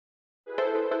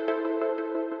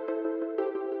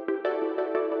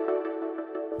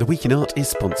The Week in Art is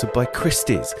sponsored by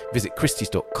Christie's. Visit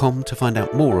christies.com to find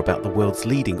out more about the world's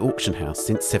leading auction house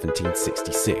since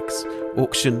 1766.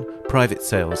 Auction, private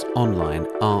sales, online,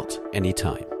 art,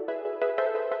 anytime.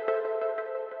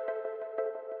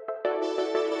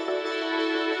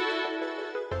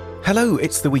 Hello,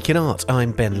 it's The Week in Art.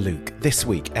 I'm Ben Luke. This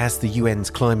week, as the UN's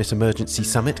Climate Emergency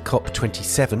Summit,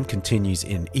 COP27, continues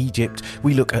in Egypt,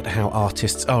 we look at how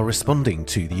artists are responding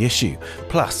to the issue.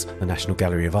 Plus, the National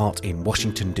Gallery of Art in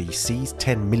Washington, D.C.'s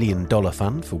 $10 million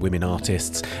fund for women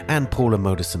artists, and Paula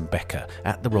Modersohn-Becker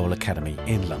at the Royal Academy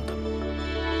in London.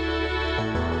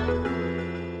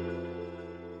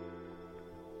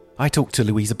 I talked to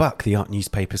Louisa Buck, the Art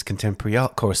newspaper's contemporary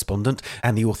art correspondent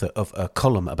and the author of a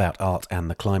column about art and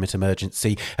the climate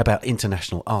emergency, about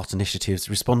international art initiatives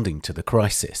responding to the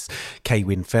crisis.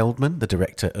 Kaywin Feldman, the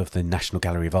director of the National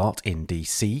Gallery of Art in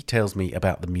DC, tells me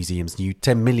about the museum's new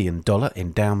 $10 million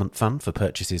endowment fund for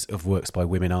purchases of works by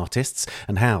women artists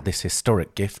and how this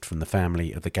historic gift from the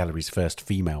family of the gallery's first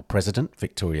female president,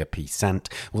 Victoria P. Sant,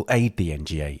 will aid the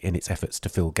NGA in its efforts to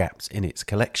fill gaps in its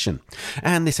collection.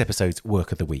 And this episode's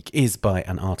Work of the Week is by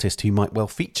an artist who might well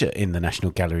feature in the National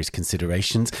Gallery's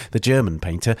considerations, the German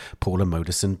painter Paula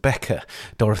Modersohn-Becker.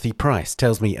 Dorothy Price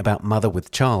tells me about Mother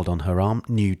with Child on Her Arm,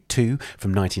 Nude 2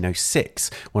 from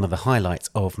 1906, one of the highlights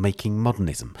of Making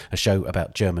Modernism, a show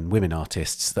about German women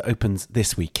artists that opens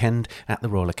this weekend at the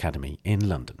Royal Academy in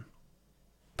London.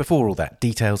 Before all that,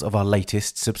 details of our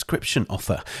latest subscription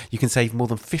offer. You can save more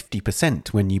than 50%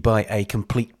 when you buy a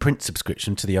complete print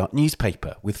subscription to the Art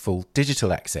newspaper with full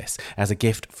digital access as a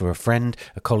gift for a friend,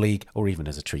 a colleague, or even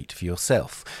as a treat for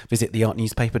yourself. Visit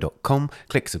theartnewspaper.com,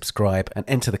 click subscribe and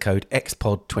enter the code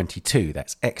XPOD22,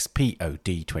 that's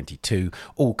XPOD22,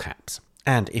 all caps.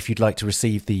 And if you'd like to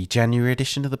receive the January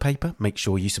edition of the paper, make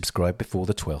sure you subscribe before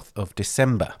the 12th of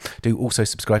December. Do also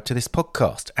subscribe to this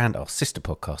podcast and our sister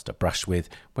podcast at Brush With,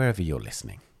 wherever you're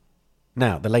listening.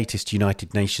 Now, the latest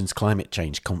United Nations Climate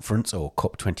Change Conference, or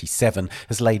COP27,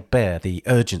 has laid bare the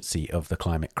urgency of the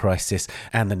climate crisis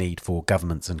and the need for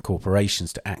governments and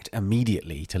corporations to act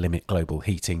immediately to limit global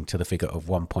heating to the figure of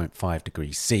 1.5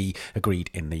 degrees C, agreed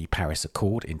in the Paris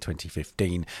Accord in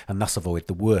 2015, and thus avoid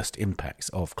the worst impacts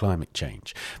of climate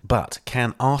change. But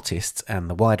can artists and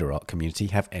the wider art community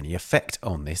have any effect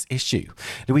on this issue?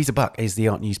 Louisa Buck is the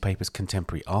Art newspaper's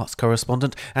contemporary arts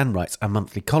correspondent and writes a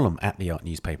monthly column at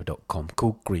theartnewspaper.com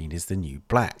called Green is the New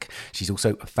Black. She's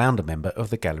also a founder member of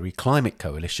the Gallery Climate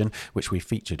Coalition, which we've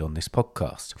featured on this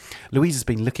podcast. Louisa's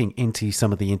been looking into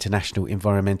some of the international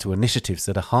environmental initiatives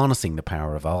that are harnessing the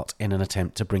power of art in an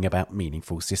attempt to bring about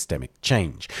meaningful systemic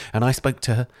change, and I spoke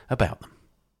to her about them.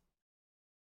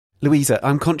 Louisa,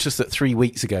 I'm conscious that 3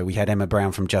 weeks ago we had Emma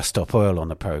Brown from Just Stop Oil on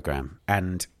the programme,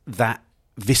 and that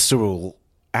visceral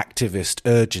activist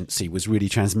urgency was really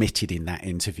transmitted in that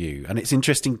interview. And it's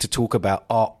interesting to talk about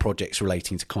art projects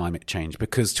relating to climate change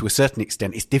because to a certain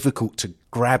extent it's difficult to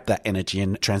grab that energy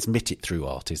and transmit it through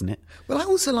art, isn't it? Well, I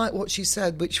also like what she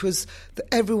said, which was that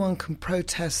everyone can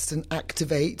protest and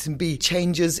activate and be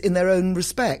changers in their own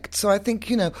respect. So I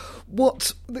think,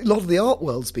 what a lot of the art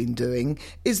world's been doing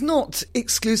is not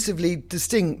exclusively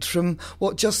distinct from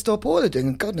what Just Stop Oil are doing.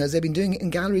 And God knows they've been doing it in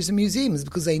galleries and museums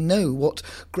because they know what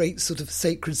great sort of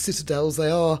sacred citadels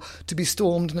they are to be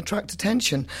stormed and attract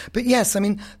attention. But yes,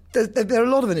 there are a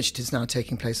lot of initiatives now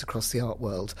taking place across the art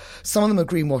world. Some of them are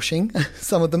greenwashing,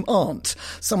 some of them aren't.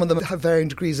 Some of them have varying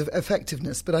degrees of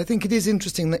effectiveness. But I think it is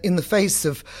interesting that in the face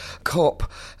of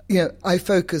COP, I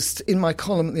focused in my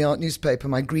column at the Art newspaper,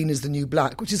 my Green is the New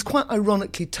Black, which is quite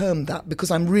ironically termed that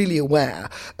because I'm really aware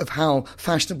of how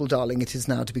fashionable, darling, it is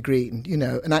now to be green,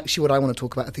 and actually what I want to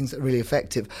talk about are things that are really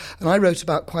effective. And I wrote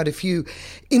about quite a few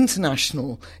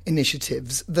international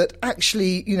initiatives that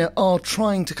actually, are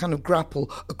trying to kind of grapple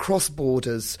across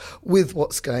borders with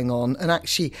what's going on and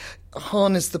actually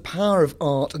harness the power of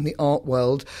art and the art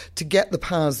world to get the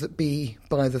powers that be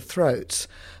by the throat.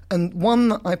 And one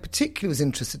that I particularly was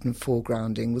interested in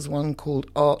foregrounding was one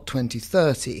called Art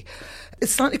 2030.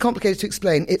 It's slightly complicated to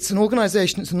explain. It's an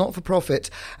organisation, it's a not-for-profit,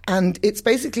 and it's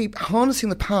basically harnessing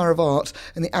the power of art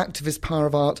and the activist power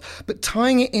of art, but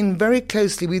tying it in very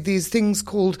closely with these things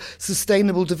called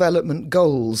Sustainable Development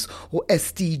Goals, or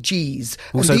SDGs.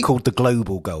 Also called the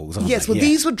Global Goals, aren't they? Yes, well,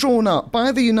 these were drawn up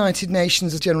by the United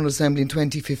Nations General Assembly in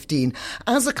 2015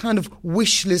 as a kind of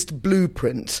wish list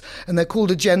blueprint, and they're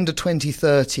called Agenda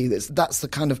 2030. That's the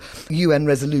kind of UN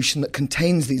resolution that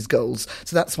contains these goals.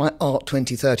 So that's why Art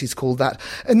 2030 is called that.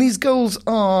 And these goals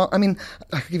are, I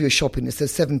could give you a shopping list.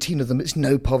 There's 17 of them. It's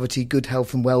no poverty, good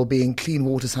health and well-being, clean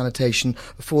water sanitation,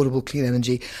 affordable clean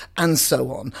energy, and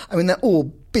so on. They're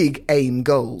all big aim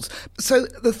goals. So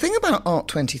the thing about Art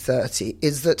 2030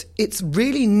 is that it's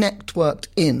really networked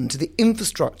into the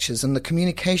infrastructures and the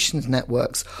communications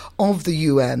networks of the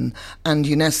UN and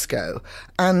UNESCO.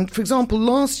 And for example,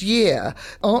 last year,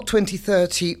 Art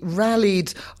 2030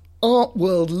 rallied art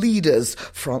world leaders,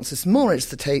 Francis Morris,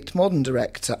 the Tate Modern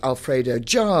director, Alfredo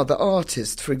Jar, the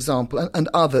artist, for example, and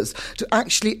others, to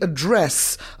actually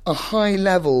address a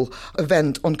high-level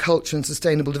event on culture and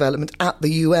sustainable development at the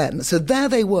UN. So there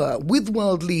they were, with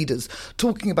world leaders,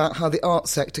 talking about how the art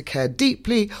sector cared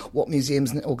deeply, what museums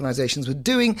and organisations were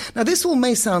doing. Now, this all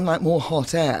may sound like more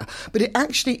hot air, but it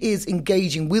actually is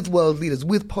engaging with world leaders,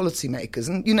 with policymakers.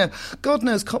 And, God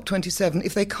knows COP27,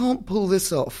 if they can't pull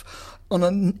this off on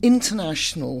an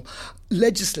international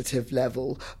legislative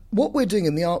level, what we're doing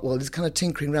in the art world is kind of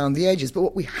tinkering around the edges, but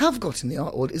what we have got in the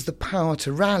art world is the power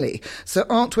to rally. So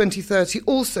Art 2030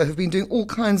 also have been doing all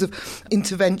kinds of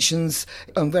interventions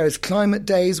on various climate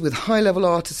days with high-level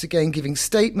artists, again, giving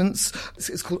statements.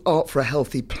 It's called Art for a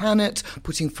Healthy Planet,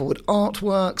 putting forward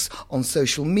artworks on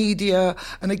social media,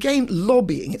 and again,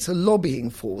 lobbying. It's a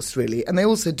lobbying force, really. And they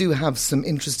also do have some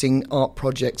interesting art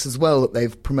projects as well that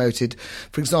they've promoted.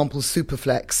 For example,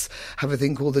 Superflex have a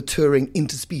thing called the Touring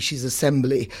Interspecies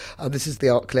Assembly. This is the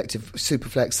art collective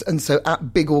Superflex. And so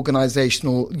at big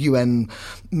organisational UN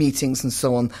meetings and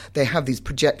so on, they have these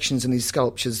projections and these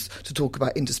sculptures to talk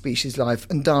about interspecies life.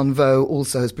 And Dan Vo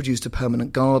also has produced a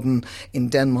permanent garden in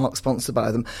Denmark, sponsored by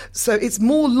them. So it's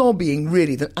more lobbying,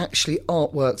 really, than actually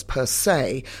artworks per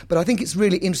se. But I think it's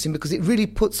really interesting because it really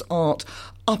puts art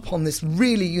up on this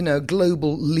really,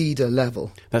 global leader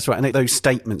level. That's right. And those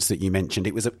statements that you mentioned,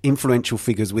 it was influential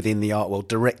figures within the art world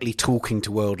directly talking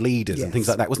to world leaders and things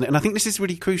like that, wasn't it? And I think this is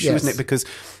really crucial, isn't it? Because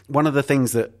one of the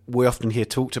things that we often hear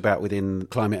talked about within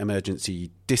climate emergency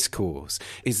discourse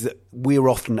is that we're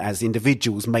often, as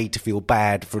individuals, made to feel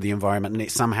bad for the environment, and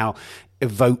it's somehow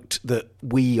evoked that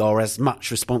we are as much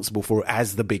responsible for it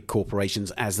as the big corporations,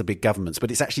 as the big governments.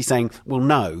 But it's actually saying, well,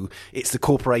 no, it's the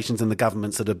corporations and the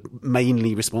governments that are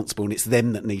mainly responsible, and it's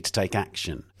them that need to take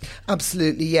action.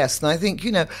 Absolutely, yes. And I think,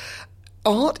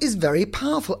 art is very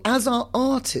powerful, as are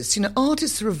artists.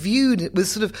 Artists are viewed with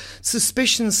sort of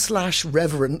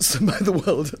suspicion/reverence by the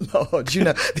world at large.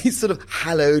 These sort of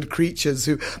hallowed creatures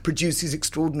who produce these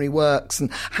extraordinary works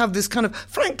and have this kind of,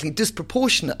 frankly,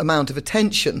 disproportionate amount of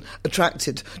attention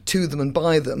attracted to them and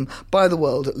by the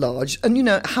world at large. And,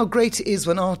 how great it is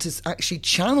when artists actually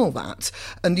channel that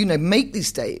and, make these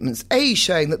statements, A,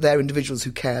 showing that they're individuals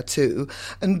who care too,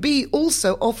 and B,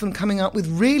 also often coming up with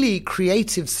really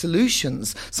creative solutions,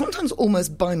 sometimes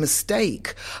almost by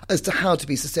mistake, as to how to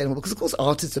be sustainable. Because, of course,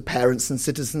 artists are parents and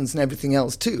citizens and everything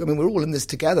else too. I mean, we're all in this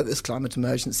together, this climate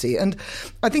emergency. And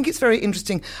I think it's very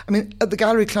interesting. I mean, at the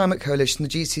Gallery Climate Coalition, the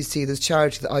GCC, this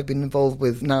charity that I've been involved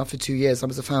with now for 2 years, I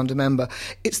was a founder member,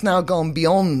 it's now gone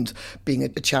beyond being a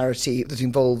charity that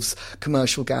involves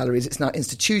commercial galleries. It's now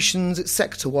institutions, it's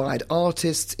sector-wide,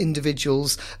 artists,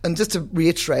 individuals. And just to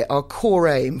reiterate, our core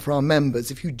aim for our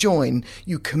members, if you join,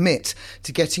 you commit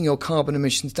to getting your carbon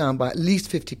emissions down by at least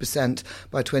 50%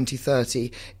 by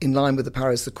 2030, in line with the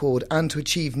Paris Accord, and to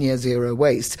achieve near zero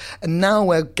waste. And now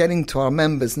we're getting to our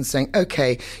members and saying,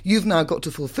 OK, you've now got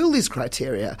to fulfil these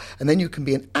criteria, and then you can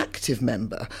be an active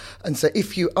member. And so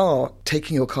if you are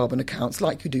taking your carbon accounts,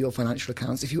 like you do your financial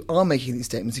accounts, if you are making these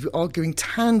statements, if you are giving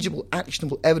tangible,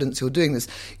 actionable evidence you're doing this,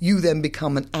 you then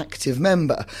become an active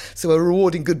member. So we're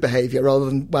rewarding good behaviour rather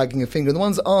than wagging a finger. And the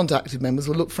ones that aren't active members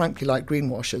will look, frankly, like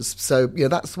greenwashers. So,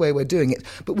 that's the way we're doing it.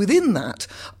 But within that,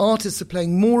 artists are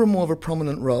playing more and more of a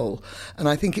prominent role. And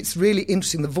I think it's really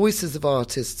interesting, the voices of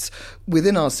artists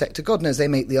within our sector. God knows they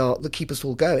make the art that keep us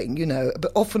all going,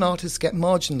 but often artists get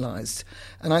marginalised.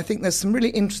 And I think there's some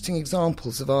really interesting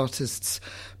examples of artists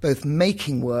both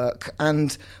making work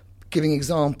and giving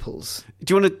examples.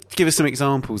 Do you want to give us some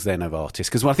examples then of artists?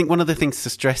 Because I think one of the things to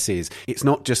stress is it's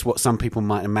not just what some people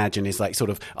might imagine is like sort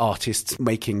of artists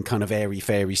making kind of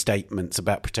airy-fairy statements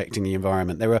about protecting the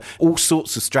environment. There are all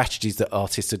sorts of strategies that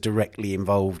artists are directly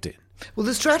involved in. Well,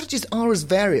 the strategies are as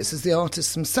various as the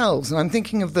artists themselves. And I'm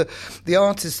thinking of the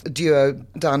artist duo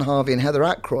Dan Harvey and Heather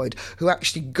Ackroyd, who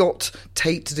actually got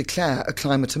Tate to declare a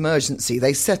climate emergency.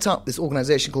 They set up this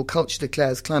organisation called Culture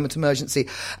Declares Climate Emergency.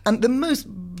 And the most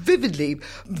vividly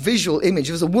visual image.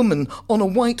 It was a woman on a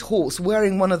white horse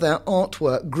wearing one of their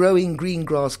artwork, growing green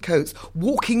grass coats,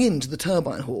 walking into the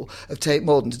turbine hall of Tate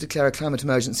Modern to declare a climate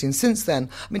emergency. And since then,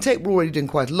 I mean, Tate were already doing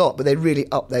quite a lot, but they really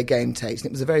upped their game, Tate, and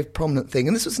it was a very prominent thing.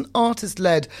 And this was an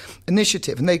artist-led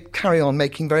initiative, and they carry on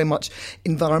making very much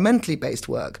environmentally based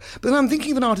work. But then I'm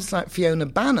thinking of an artist like Fiona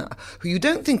Banner, who you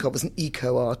don't think of as an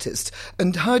eco-artist,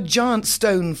 and her giant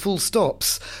stone full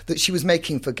stops that she was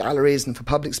making for galleries and for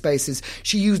public spaces,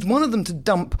 she used one of them to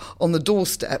dump on the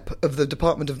doorstep of the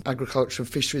Department of Agriculture,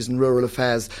 Fisheries and Rural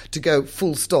Affairs to go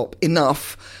full stop,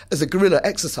 enough, as a guerrilla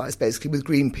exercise basically with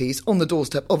Greenpeace on the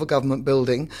doorstep of a government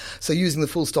building, so using the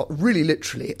full stop really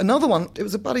literally. Another one, it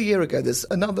was about a year ago, there's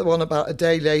another one about a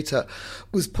day later,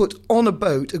 was put on a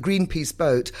boat, a Greenpeace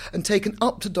boat, and taken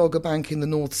up to Dogger Bank in the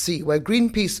North Sea, where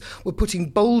Greenpeace were putting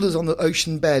boulders on the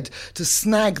ocean bed to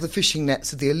snag the fishing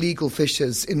nets of the illegal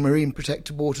fishers in marine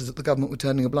protected waters that the government were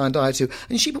turning a blind eye to,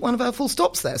 and she put one of her full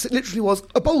stops there, so it literally was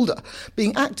a boulder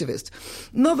being activist.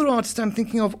 Another artist I'm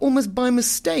thinking of, almost by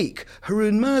mistake,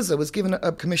 Haroon Mirza, was given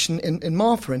a commission in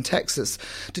Marfa in Texas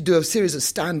to do a series of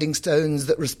standing stones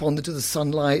that responded to the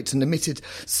sunlight and emitted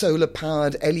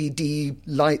solar-powered LED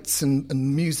lights and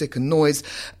music and noise.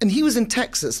 And he was in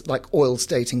Texas, like oil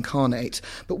state incarnate,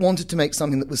 but wanted to make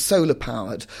something that was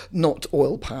solar-powered, not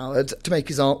oil-powered, to make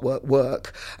his artwork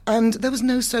work. And there was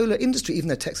no solar industry, even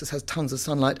though Texas has tons of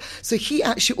sunlight. So he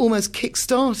actually almost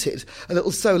kick-started a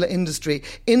little solar industry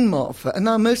in Marfa. And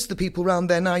now most of the people around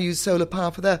there now use solar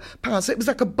power for their power. So it was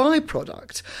like a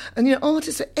byproduct. And, you know,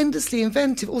 artists are endlessly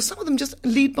inventive, or some of them just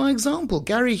lead by example.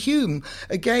 Gary Hume,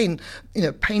 again, you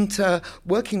know, painter,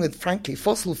 working with, frankly,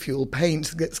 fossil fuel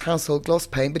paint, gets household gloss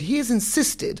paint, but he has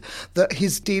insisted that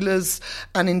his dealers,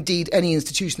 and indeed any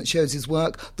institution that shows his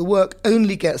work, the work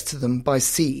only gets to them by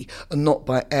sea and not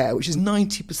by air, which is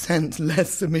 90%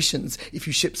 less emissions if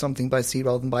you ship something by sea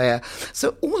rather than by air.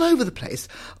 So all over the place,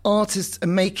 artists are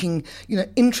making, you know,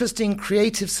 interesting,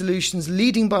 creative solutions,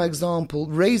 leading by example,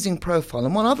 raising profile.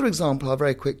 And one other example I'll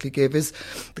very quickly give is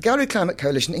the Gallery Climate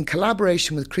Coalition, in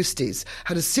collaboration with Christie's,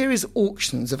 had a series of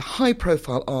auctions of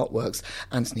high-profile artworks.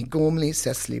 Anthony Gormley,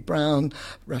 Cecily Brown,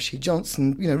 Rashid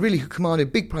Johnson, you know, really who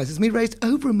commanded big prizes. And we raised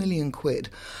over £1 million,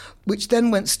 which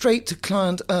then went straight to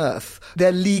Client Earth.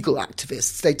 They're legal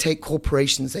activists. They take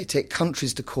corporations, they take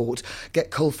countries to court,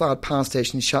 get coal-fired power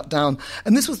stations shut down.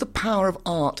 And this was the power of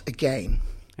art again.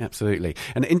 Absolutely.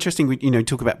 And interesting, you know,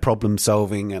 talk about problem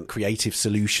solving and creative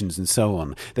solutions and so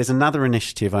on. There's another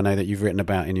initiative I know that you've written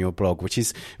about in your blog, which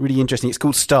is really interesting. It's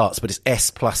called STARTS, but it's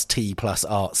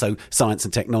S+T+art, so science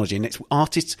and technology. And it's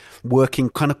artists working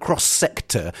kind of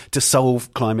cross-sector to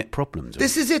solve climate problems.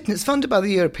 This is it, and it's funded by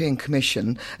the European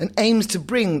Commission and aims to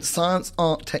bring science,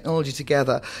 art, technology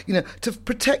together, you know, to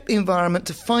protect the environment,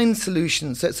 to find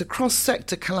solutions. So it's a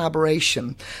cross-sector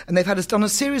collaboration. And they've done a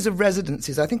series of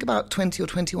residencies. I think about 20 or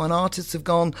 21 artists have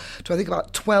gone to, I think,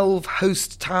 about 12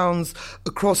 host towns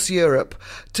across Europe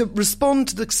to respond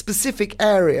to the specific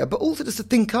area, but also just to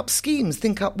think up schemes,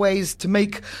 think up ways to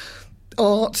make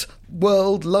art,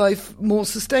 world, life more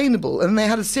sustainable. And they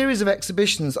had a series of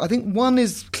exhibitions. I think one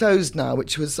is closed now,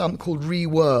 which was called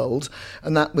Reworld,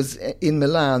 and that was in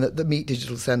Milan at the Meet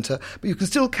Digital Centre. But you can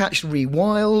still catch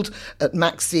Rewild at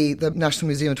Maxi, the National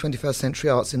Museum of 21st Century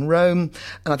Arts in Rome,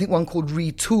 and I think one called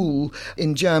Retool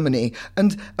in Germany.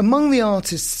 And among the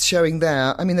artists showing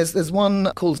there, I mean, there's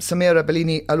one called Samira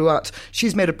Bellini Alouat.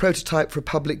 She's made a prototype for a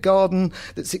public garden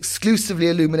that's exclusively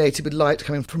illuminated with light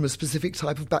coming from a specific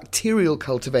type of bacterial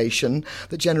cultivation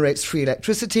that generates free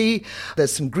electricity.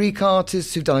 There's some Greek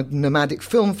artists who've done a nomadic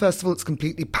film festival that's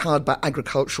completely powered by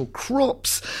agricultural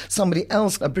crops. Somebody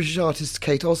else, a British artist,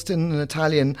 Kate Austin, an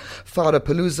Italian, Fara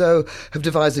Paluzzo, have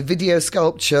devised a video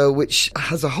sculpture which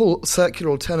has a whole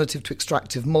circular alternative to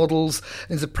extractive models.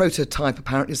 There's a prototype,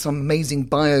 apparently, some amazing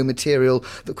biomaterial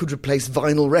that could replace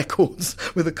vinyl records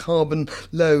with a carbon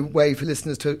low way for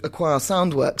listeners to acquire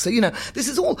sound work. So, you know, this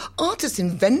is all artists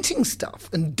inventing stuff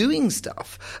and doing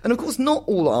stuff. And of course, not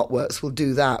all artworks will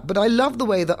do that, but I love the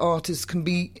way that artists can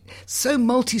be so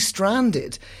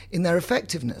multi-stranded in their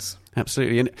effectiveness.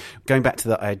 Absolutely. And going back to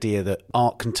that idea that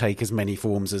art can take as many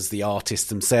forms as the artists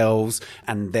themselves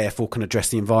and therefore can address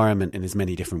the environment in as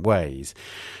many different ways.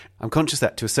 I'm conscious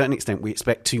that to a certain extent we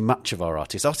expect too much of our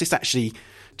artists. Artists actually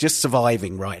just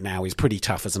surviving right now is pretty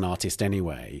tough as an artist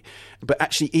anyway. But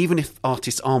actually, even if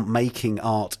artists aren't making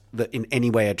art that in any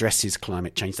way addresses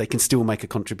climate change, they can still make a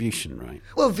contribution, right?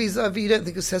 Well, vis-a-vis, you don't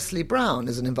think of Cecily Brown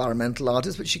as an environmental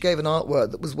artist, but she gave an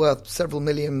artwork that was worth several £1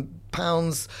 million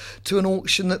to an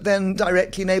auction that then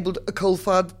directly enabled a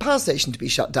coal-fired power station to be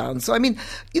shut down. So, I mean,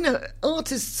 you know,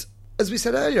 artists as we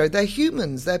said earlier, they're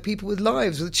humans. They're people with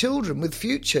lives, with children, with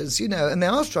futures, and they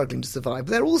are struggling to survive.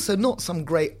 But they're also not some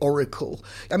great oracle.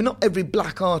 I mean, not every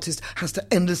black artist has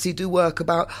to endlessly do work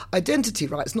about identity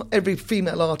rights. Not every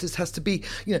female artist has to be,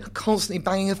 constantly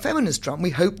banging a feminist drum. We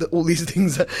hope that all these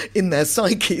things are in their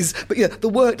psyches. But, the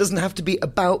work doesn't have to be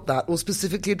about that or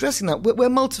specifically addressing that. We're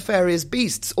multifarious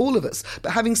beasts, all of us.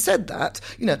 But having said that,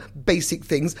 basic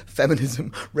things,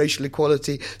 feminism, racial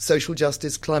equality, social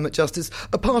justice, climate justice,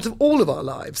 are part of all of our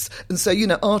lives. And so,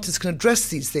 artists can address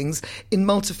these things in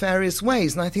multifarious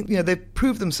ways. And I think, they've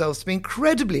proved themselves to be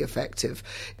incredibly effective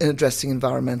in addressing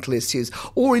environmental issues,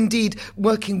 or indeed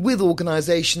working with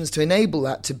organisations to enable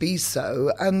that to be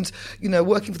so, and,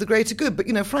 working for the greater good. But,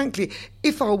 frankly,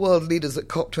 if our world leaders at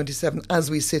COP27,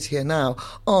 as we sit here now,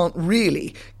 aren't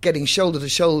really getting shoulder to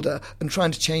shoulder and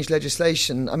trying to change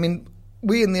legislation, I mean,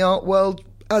 we in the art world,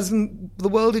 as in the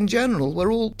world in general,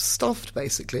 we're all stuffed,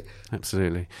 basically.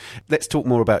 Absolutely. Let's talk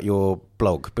more about your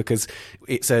blog, because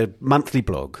it's a monthly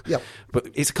blog, but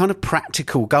it's a kind of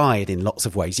practical guide in lots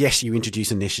of ways. Yes, you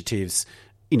introduce initiatives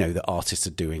that artists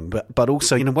are doing, but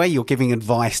also in a way you're giving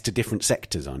advice to different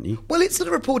sectors, aren't you? Well, it's sort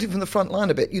of reporting from the front line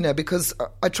a bit, because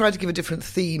I try to give a different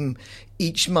theme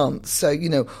each month. So,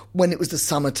 when it was the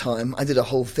summertime, I did a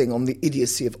whole thing on the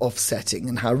idiocy of offsetting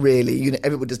and how really,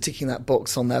 everybody's ticking that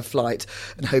box on their flight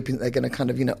and hoping that they're going to kind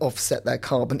of, offset their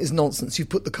carbon is nonsense. You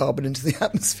put the carbon into the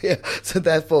atmosphere. So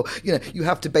therefore, you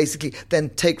have to basically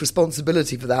then take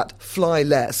responsibility for that, fly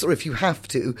less, or if you have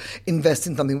to, invest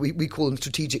in something we call them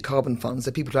strategic carbon funds.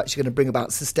 So people are actually going to bring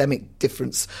about systemic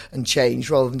difference and change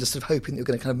rather than just sort of hoping that you're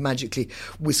going to kind of magically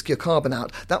whisk your carbon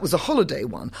out. That was a holiday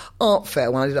one. Art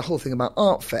fair, when I did a whole thing about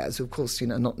art fairs, who of course,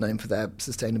 not known for their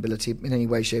sustainability in any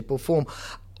way, shape or form.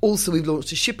 Also, we've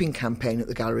launched a shipping campaign at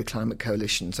the Gallery Climate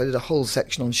Coalition. So I did a whole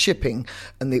section on shipping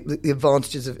and the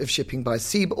advantages of shipping by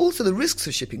sea, but also the risks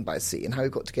of shipping by sea and how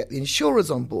we've got to get the insurers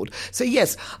on board. So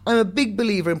yes, I'm a big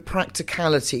believer in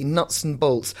practicality, nuts and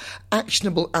bolts.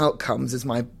 Actionable outcomes is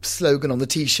my slogan on the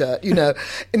T-shirt,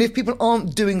 And if people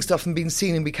aren't doing stuff and being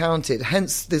seen and be counted,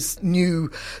 hence this new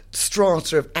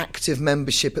strata of active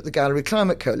membership at the Gallery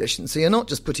Climate Coalition. So you're not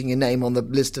just putting your name on the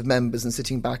list of members and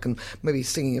sitting back and maybe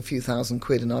singing a few thousand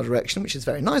quid in our direction, which is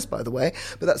very nice, by the way,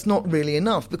 but that's not really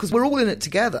enough because we're all in it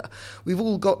together. We've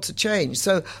all got to change.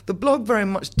 So the blog very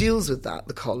much deals with that,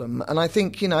 the column, and I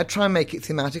think, I try and make it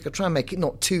thematic. I try and make it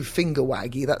not too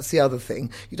finger-waggy. That's the other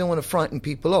thing. You don't want to frighten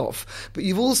people off, but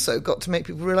you've also got to make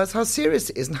people realise how serious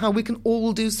it is and how we can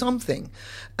all do something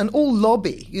and all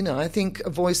lobby. I think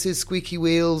voices, squeaky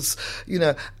wheels,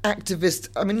 activists.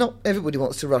 I mean, not everybody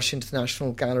wants to rush into the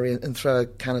National Gallery and throw a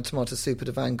can of tomato soup at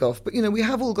a Van Gogh, but, we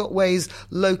have all got ways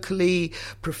locally,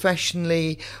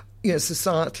 professionally,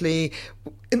 societally,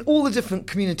 in all the different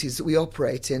communities that we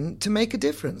operate in to make a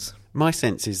difference. My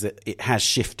sense is that it has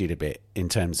shifted a bit in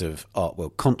terms of art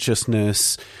world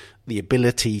consciousness, the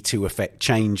ability to affect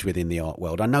change within the art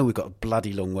world. I know we've got a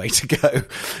bloody long way to go,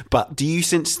 but do you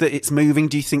sense that it's moving?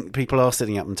 Do you think people are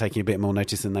sitting up and taking a bit more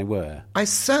notice than they were? I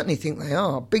certainly think they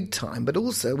are, big time, but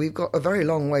also we've got a very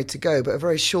long way to go, but a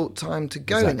very short time to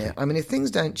go in it. I mean, if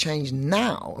things don't change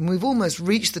now, and we've almost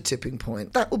reached the tipping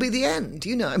point, that will be the end,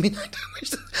 I mean, I don't wish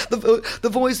the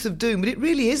voice of doom, but it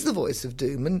really is the voice of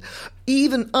doom, and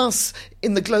even us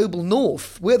in the global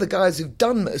north, we're the guys who've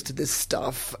done most of this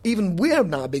stuff. Even we're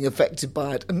now being affected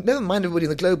by it. And never mind everybody in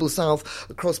the global south,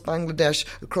 across Bangladesh,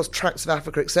 across tracts of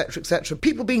Africa, etc., etc.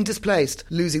 People being displaced,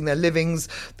 losing their livings,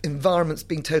 environments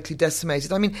being totally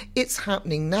decimated. I mean, it's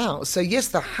happening now. So yes,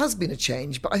 there has been a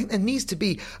change, but I think there needs to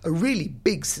be a really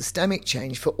big systemic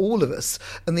change for all of us.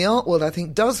 And the art world, I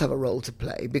think, does have a role to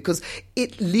play because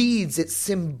it leads, it's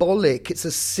symbolic, it's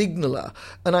a signaller.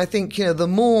 And I think, the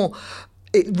more...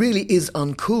 It really is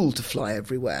uncool to fly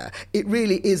everywhere. It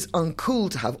really is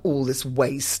uncool to have all this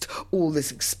waste, all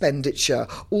this expenditure,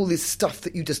 all this stuff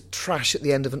that you just trash at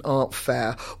the end of an art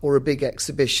fair or a big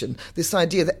exhibition. This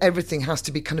idea that everything has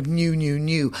to be kind of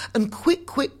new, and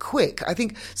quick. I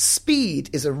think speed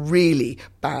is a really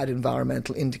bad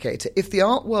environmental indicator. If the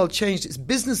art world changed its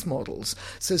business models,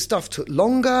 so stuff took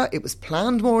longer, it was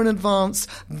planned more in advance,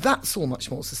 that's all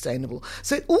much more sustainable.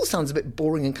 So it all sounds a bit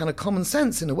boring and kind of common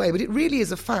sense in a way, but it really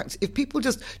is a fact. If people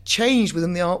just changed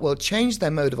within the art world, changed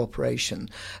their mode of operation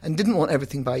and didn't want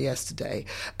everything by yesterday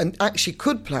and actually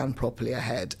could plan properly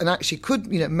ahead and actually could,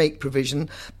 make provision,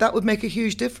 that would make a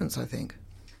huge difference, I think.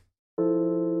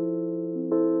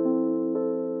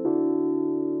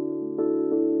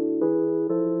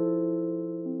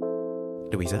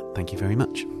 Louisa, thank you very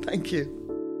much. Thank you.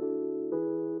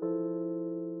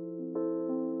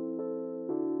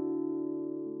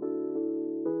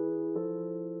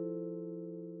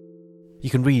 You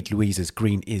can read Louisa's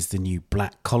Green is the New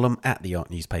Black column at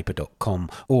theartnewspaper.com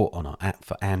or on our app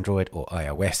for Android or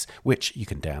iOS, which you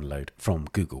can download from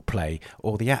Google Play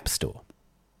or the App Store.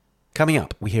 Coming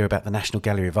up, we hear about the National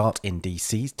Gallery of Art in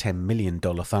DC's $10 million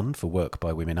fund for work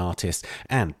by women artists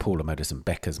and Paula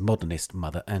Modersohn-Becker's modernist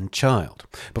mother and child.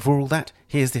 Before all that,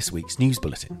 here's this week's news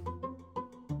bulletin.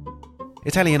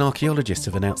 Italian archaeologists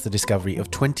have announced the discovery of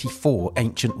 24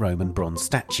 ancient Roman bronze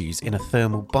statues in a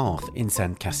thermal bath in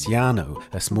San Cassiano,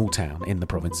 a small town in the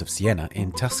province of Siena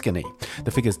in Tuscany. The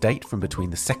figures date from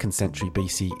between the 2nd century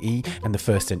BCE and the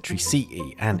 1st century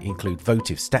CE and include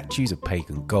votive statues of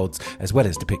pagan gods, as well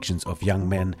as depictions of young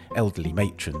men, elderly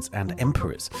matrons and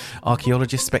emperors.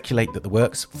 Archaeologists speculate that the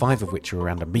works, 5 of which are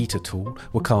around a metre tall,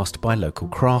 were cast by local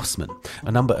craftsmen.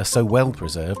 A number are so well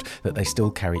preserved that they still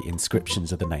carry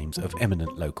inscriptions of the names of eminent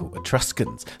local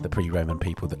Etruscans, the pre-Roman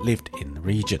people that lived in the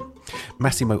region.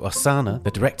 Massimo Ossana,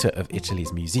 the director of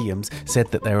Italy's museums,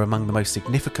 said that they're among the most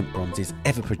significant bronzes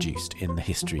ever produced in the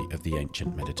history of the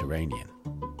ancient Mediterranean.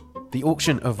 The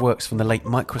auction of works from the late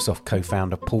Microsoft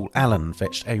co-founder Paul Allen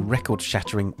fetched a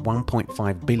record-shattering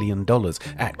 $1.5 billion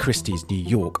at Christie's New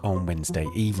York on Wednesday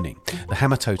evening. The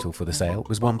hammer total for the sale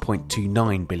was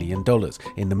 $1.29 billion,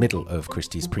 in the middle of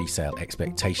Christie's pre-sale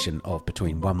expectation of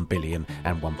between $1 billion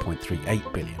and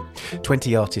 $1.38 billion.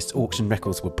 20 artists' auction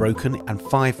records were broken, and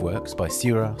 5 works by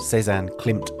Seurat, Cézanne,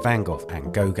 Klimt, Van Gogh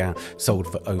and Gauguin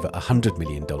sold for over $100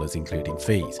 million including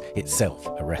fees, itself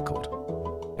a record.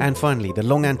 And finally, the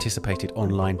long-anticipated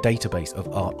online database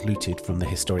of art looted from the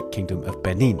historic kingdom of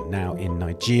Benin, now in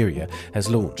Nigeria,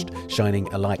 has launched, shining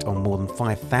a light on more than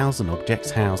 5,000 objects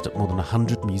housed at more than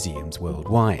 100 museums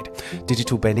worldwide.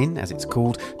 Digital Benin, as it's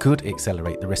called, could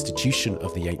accelerate the restitution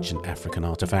of the ancient African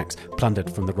artefacts plundered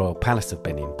from the Royal Palace of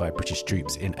Benin by British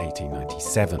troops in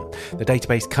 1897. The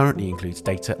database currently includes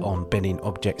data on Benin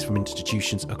objects from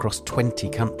institutions across 20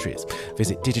 countries.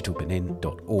 Visit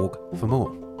digitalbenin.org for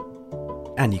more.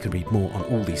 And you can read more on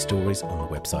all these stories on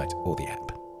the website or the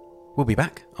app. We'll be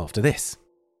back after this.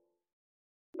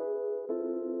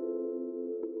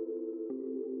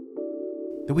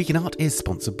 The Week in Art is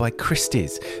sponsored by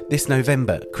Christie's. This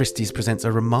November, Christie's presents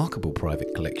a remarkable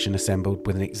private collection assembled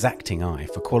with an exacting eye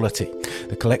for quality.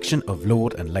 The collection of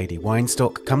Lord and Lady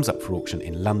Weinstock comes up for auction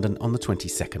in London on the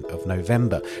 22nd of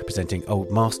November, presenting old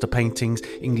master paintings,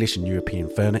 English and European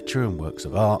furniture and works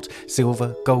of art,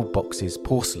 silver, gold boxes,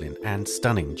 porcelain and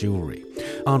stunning jewellery.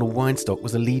 Arnold Weinstock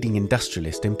was a leading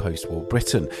industrialist in post-war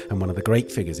Britain and one of the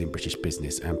great figures in British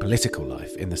business and political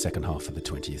life in the second half of the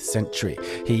 20th century.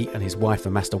 He and his wife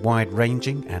amassed a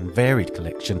wide-ranging and varied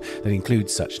collection that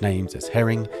includes such names as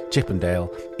Herring,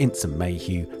 Chippendale, Ince and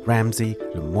Mayhew, Ramsay,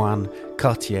 Lemoine,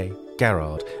 Cartier,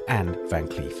 Garrard and Van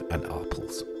Cleef and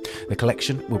Arpels. The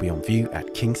collection will be on view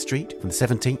at King Street from the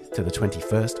 17th to the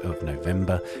 21st of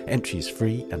November. Entry is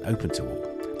free and open to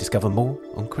all. Discover more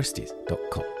on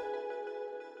christies.com.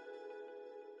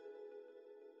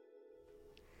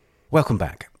 Welcome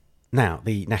back. Now,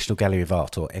 the National Gallery of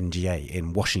Art, or NGA,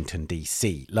 in Washington,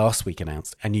 D.C., last week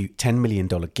announced a new $10 million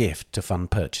gift to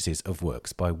fund purchases of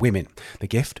works by women. The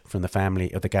gift, from the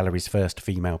family of the gallery's first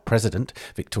female president,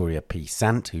 Victoria P.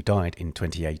 Sant, who died in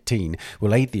 2018,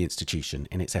 will aid the institution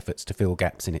in its efforts to fill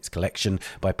gaps in its collection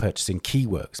by purchasing key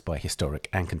works by historic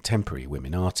and contemporary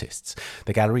women artists.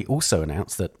 The gallery also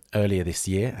announced that earlier this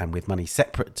year, and with money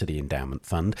separate to the endowment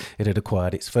fund, it had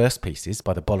acquired its first pieces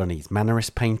by the Bolognese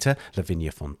Mannerist painter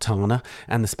Lavinia Fontana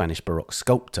and the Spanish Baroque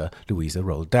sculptor Luisa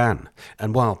Roldan.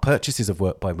 And while purchases of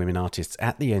work by women artists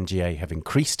at the NGA have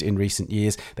increased in recent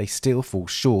years, they still fall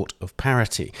short of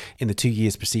parity. In the 2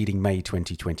 years preceding May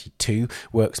 2022,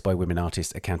 works by women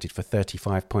artists accounted for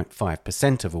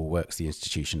 35.5% of all works the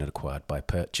institution had acquired by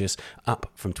purchase,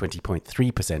 up from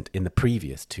 20.3% in the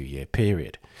previous 2-year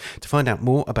period. To find out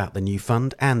more about the new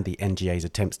fund and the NGA's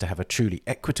attempts to have a truly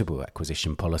equitable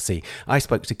acquisition policy, I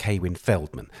spoke to Kaywin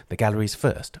Feldman, the gallery's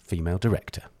first female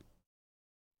director.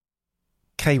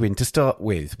 Kaywin, to start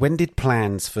with, when did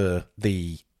plans for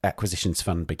the acquisitions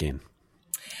fund begin?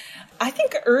 I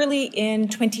think early in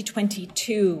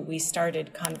 2022 we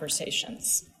started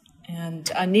conversations.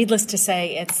 And needless to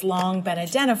say, it's long been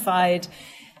identified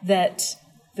that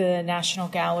the National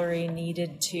Gallery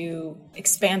needed to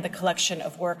expand the collection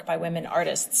of work by women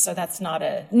artists. So that's not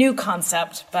a new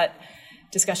concept, but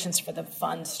discussions for the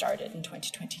fund started in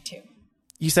 2022.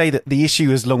 You say that the issue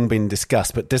has long been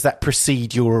discussed, but does that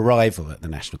precede your arrival at the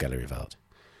National Gallery of Art?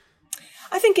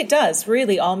 I think it does.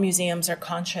 Really, all museums are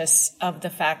conscious of the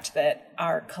fact that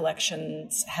our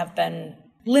collections have been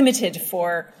limited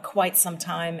for quite some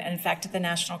time. And in fact, at the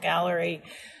National Gallery,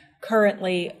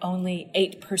 Currently, only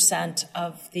 8%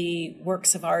 of the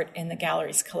works of art in the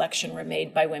gallery's collection were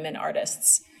made by women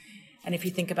artists. And if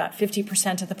you think about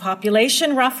 50% of the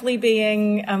population roughly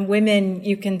being women,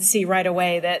 you can see right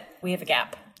away that we have a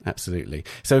gap. Absolutely.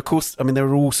 So, of course, I mean, there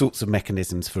are all sorts of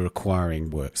mechanisms for acquiring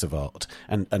works of art,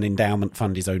 and an endowment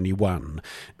fund is only one.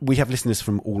 We have listeners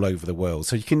from all over the world,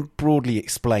 so you can broadly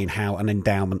explain how an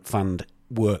endowment fund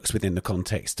works within the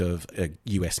context of a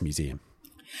US museum.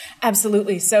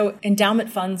 Absolutely. So endowment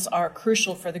funds are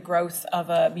crucial for the growth of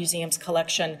a museum's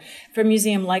collection. For a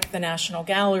museum like the National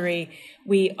Gallery,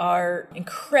 we are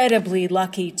incredibly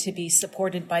lucky to be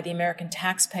supported by the American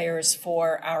taxpayers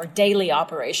for our daily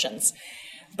operations.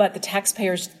 But the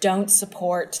taxpayers don't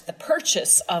support the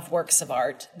purchase of works of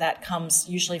art. That comes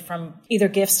usually from either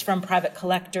gifts from private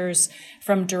collectors,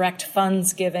 from direct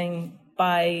funds giving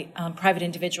by private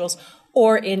individuals,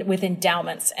 or with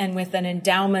endowments. And with an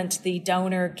endowment, the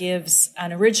donor gives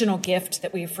an original gift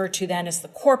that we refer to then as the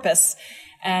corpus,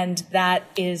 and that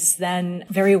is then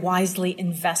very wisely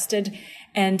invested.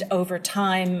 And over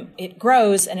time, it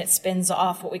grows and it spins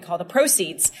off what we call the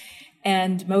proceeds.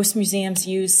 And most museums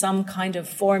use some kind of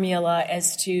formula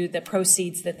as to the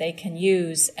proceeds that they can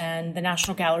use. And the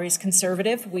National Gallery is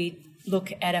conservative. We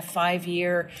look at a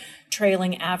 5-year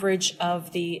trailing average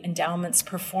of the endowment's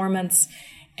performance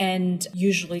and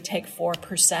usually take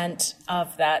 4%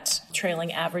 of that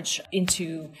trailing average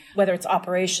into whether it's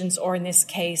operations or, in this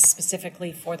case,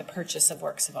 specifically for the purchase of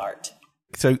works of art.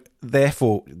 So,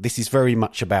 therefore, this is very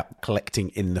much about collecting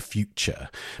in the future.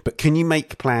 But can you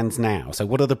make plans now? So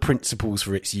what are the principles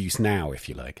for its use now, if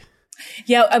you like?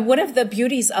 Yeah, one of the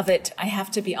beauties of it, I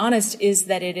have to be honest, is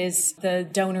that it is the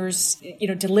donors,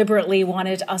 deliberately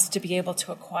wanted us to be able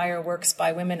to acquire works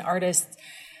by women artists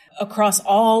across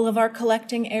all of our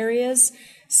collecting areas.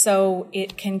 So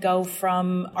it can go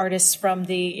from artists from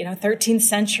the 13th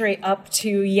century up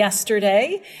to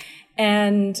yesterday.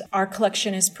 And our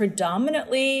collection is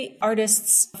predominantly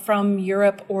artists from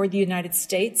Europe or the United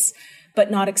States,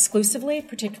 but not exclusively,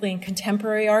 particularly in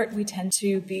contemporary art. We tend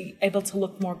to be able to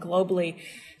look more globally.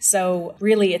 So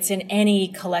really, it's in any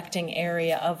collecting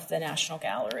area of the National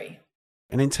Gallery.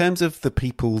 And in terms of the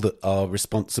people that are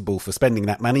responsible for spending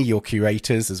that money, your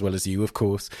curators, as well as you, of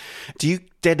course, do you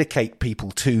dedicate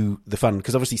people to the fund?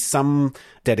 Because obviously some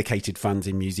dedicated funds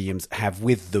in museums have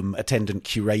with them attendant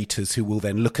curators who will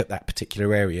then look at that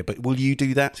particular area. But will you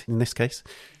do that in this case?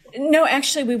 No,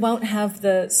 actually, we won't have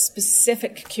the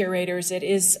specific curators. It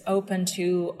is open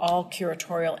to all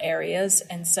curatorial areas.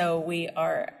 And so we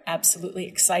are absolutely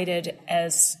excited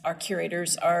as our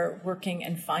curators are working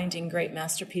and finding great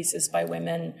masterpieces by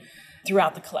women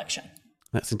throughout the collection.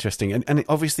 That's interesting. And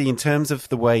obviously, in terms of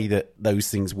the way that those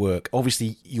things work,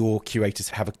 obviously your curators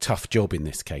have a tough job in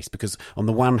this case, because on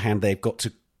the one hand, they've got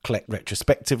to collect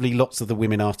retrospectively. Lots of the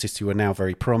women artists who are now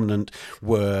very prominent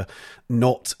were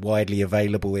not widely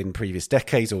available in previous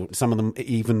decades, or some of them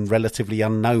even relatively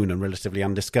unknown and relatively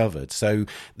undiscovered. So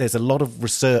there's a lot of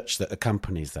research that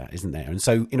accompanies that, isn't there? And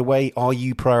so in a way, are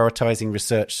you prioritising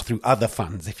research through other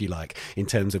funds, if you like, in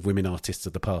terms of women artists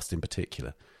of the past in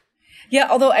particular? Yeah,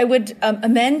 although I would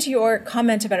amend your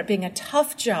comment about it being a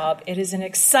tough job. It is an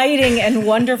exciting and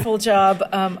wonderful job,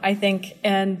 I think,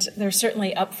 and they're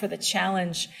certainly up for the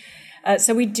challenge.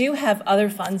 So we do have other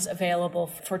funds available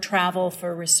for travel,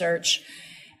 for research.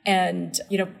 And,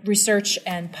 research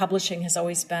and publishing has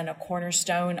always been a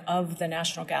cornerstone of the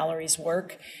National Gallery's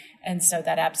work. And so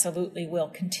that absolutely will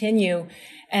continue.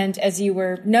 And as you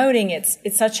were noting, it's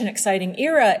such an exciting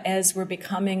era as we're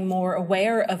becoming more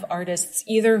aware of artists,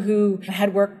 either who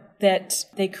had work that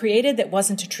they created that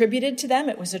wasn't attributed to them.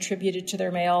 It was attributed to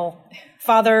their male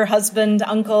father, husband,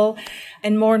 uncle,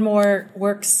 and more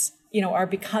works, are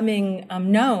becoming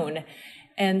known.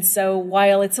 And so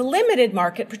while it's a limited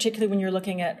market, particularly when you're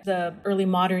looking at the early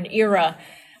modern era,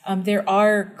 there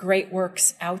are great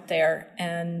works out there,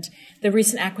 and the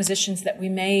recent acquisitions that we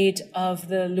made of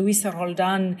the Luisa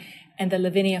Roldan and the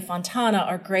Lavinia Fontana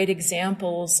are great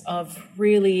examples of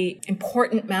really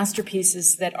important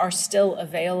masterpieces that are still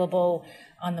available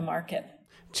on the market.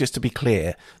 Just to be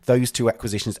clear, those two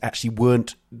acquisitions actually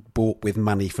weren't bought with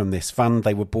money from this fund.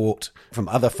 They were bought from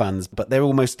other funds, but they're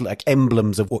almost like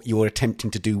emblems of what you're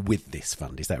attempting to do with this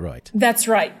fund. Is that right? That's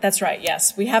right.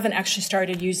 Yes. We haven't actually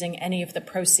started using any of the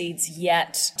proceeds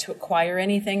yet to acquire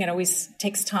anything. It always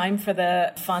takes time for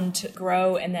the fund to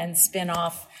grow and then spin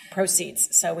off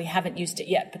proceeds. So we haven't used it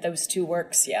yet, but those two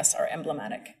works, yes, are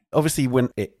emblematic. Obviously, when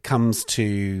it comes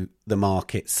to the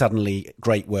market, suddenly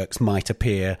great works might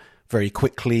appear very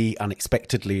quickly,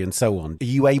 unexpectedly, and so on. Are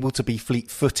you able to be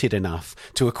fleet-footed enough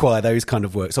to acquire those kind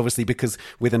of works? Obviously, because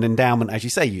with an endowment, as you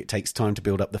say, it takes time to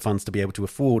build up the funds to be able to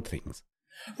afford things.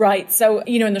 Right. So,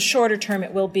 in the shorter term,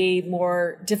 it will be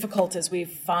more difficult as we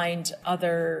find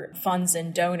other funds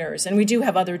and donors. And we do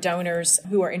have other donors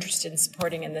who are interested in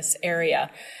supporting in this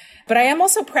area. But I am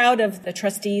also proud of the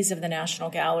trustees of the National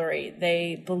Gallery.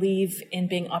 They believe in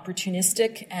being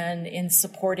opportunistic and in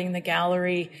supporting the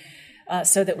gallery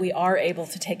so that we are able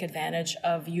to take advantage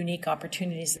of unique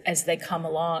opportunities as they come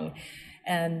along.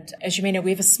 And as you may know,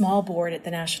 we have a small board at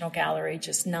the National Gallery,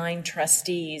 just 9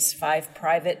 trustees, 5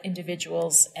 private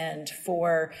individuals and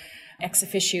 4 ex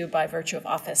officio by virtue of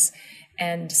office.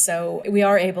 And so we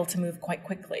are able to move quite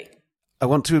quickly. I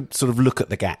want to sort of look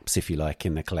at the gaps, if you like,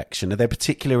 in the collection. Are there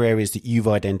particular areas that you've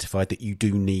identified that you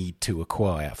do need to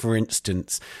acquire? For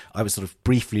instance, I was sort of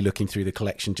briefly looking through the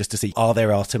collection just to see, are there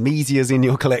Artemisias in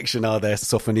your collection? Are there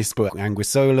Sophonisba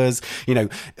anguissolas?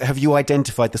 Have you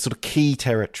identified the sort of key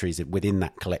territories within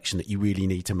that collection that you really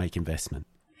need to make investment?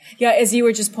 Yeah, as you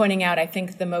were just pointing out, I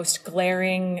think the most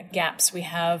glaring gaps we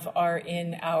have are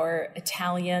in our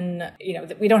Italian,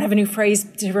 we don't have a new phrase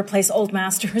to replace old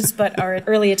masters, but our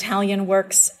early Italian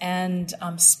works and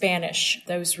Spanish.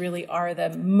 Those really are the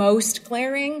most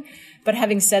glaring. But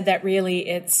having said that, really,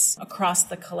 it's across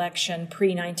the collection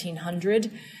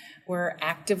pre-1900. We're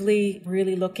actively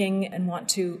really looking and want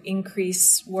to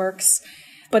increase works.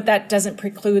 But that doesn't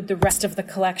preclude the rest of the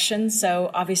collection.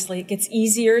 So obviously it gets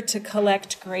easier to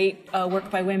collect great work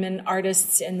by women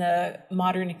artists in the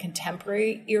modern and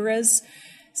contemporary eras.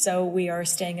 So we are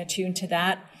staying attuned to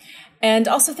that. And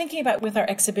also thinking about with our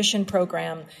exhibition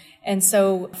program. And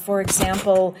so, for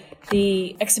example,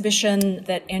 the exhibition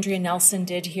that Andrea Nelson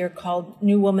did here called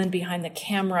New Woman Behind the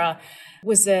Camera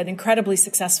was an incredibly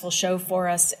successful show for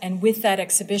us. And with that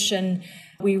exhibition,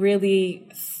 we really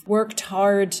worked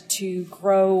hard to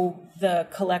grow the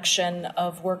collection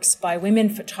of works by women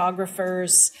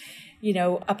photographers,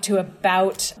 up to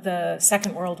about the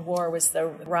Second World War was the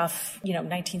rough,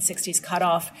 1960s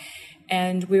cutoff.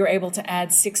 And we were able to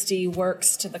add 60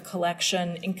 works to the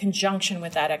collection in conjunction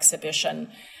with that exhibition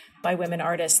by women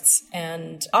artists.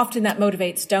 And often that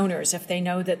motivates donors. If they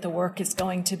know that the work is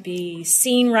going to be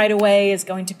seen right away, is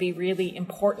going to be really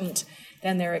important,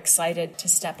 then they're excited to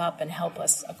step up and help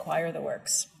us acquire the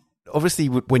works. Obviously,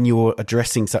 when you're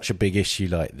addressing such a big issue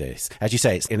like this, as you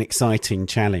say, it's an exciting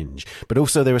challenge, but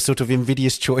also there are sort of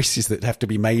invidious choices that have to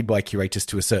be made by curators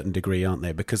to a certain degree, aren't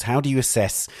there? Because how do you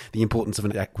assess the importance of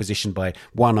an acquisition by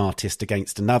one artist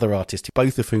against another artist,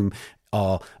 both of whom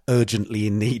are urgently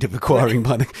in need of acquiring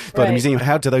by the museum?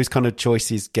 How do those kind of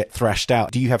choices get thrashed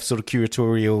out? Do you have sort of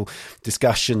curatorial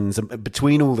discussions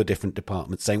between all the different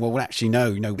departments saying, well, actually,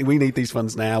 no, we need these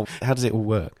funds now? How does it all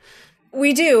work?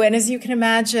 We do. And as you can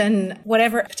imagine,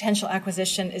 whatever potential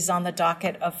acquisition is on the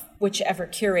docket of whichever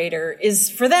curator is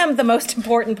for them the most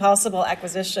important possible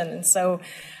acquisition. And so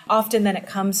often then it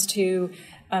comes to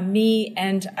me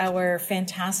and our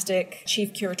fantastic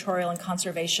Chief Curatorial and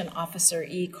Conservation Officer,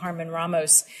 Carmen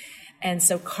Ramos. And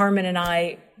so Carmen and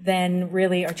I then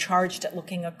really are charged at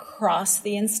looking across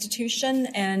the institution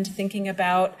and thinking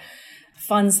about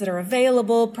funds that are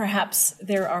available. Perhaps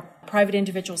there are private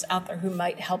individuals out there who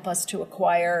might help us to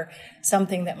acquire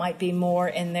something that might be more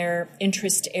in their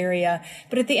interest area.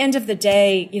 But at the end of the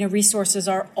day, resources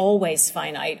are always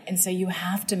finite. And so you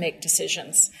have to make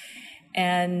decisions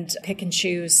and pick and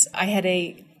choose. I had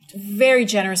a very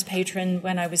generous patron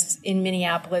when I was in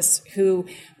Minneapolis who,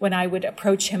 when I would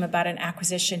approach him about an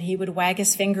acquisition, he would wag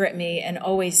his finger at me and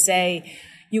always say,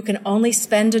 you can only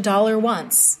spend $1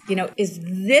 once. Is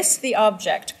this the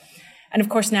object? And of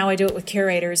course, now I do it with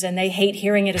curators, and they hate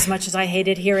hearing it as much as I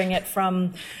hated hearing it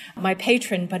from my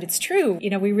patron. But it's true.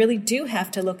 We really do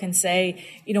have to look and say,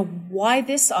 why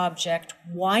this object?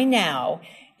 Why now?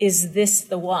 Is this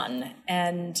the one?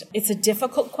 And it's a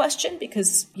difficult question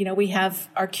because, we have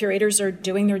our curators are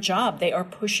doing their job. They are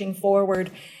pushing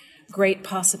forward great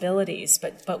possibilities,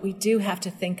 but we do have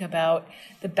to think about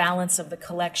the balance of the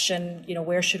collection,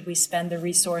 where should we spend the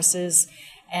resources,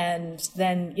 and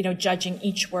then, judging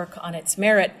each work on its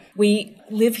merit. We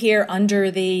live here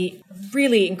under the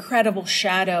really incredible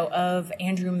shadow of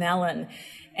Andrew Mellon.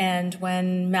 And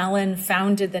when Mellon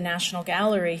founded the National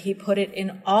Gallery, he put it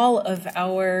in all of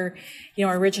our,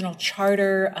 our original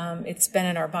charter. It's been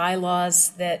in our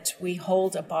bylaws that we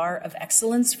hold a bar of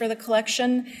excellence for the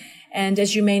collection. And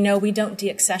as you may know, we don't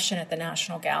deaccession at the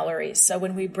National Gallery. So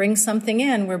when we bring something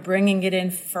in, we're bringing it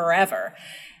in forever.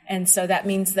 And so that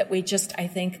means that we just, I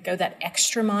think, go that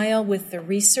extra mile with the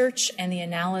research and the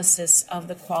analysis of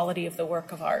the quality of the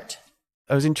work of art.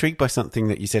 I was intrigued by something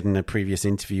that you said in a previous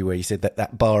interview where you said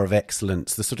that bar of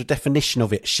excellence, the sort of definition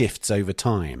of it shifts over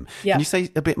time. Yeah. Can you say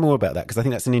a bit more about that? Because I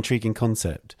think that's an intriguing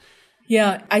concept.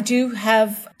 Yeah, I do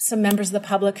have some members of the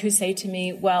public who say to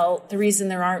me, well, the reason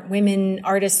there aren't women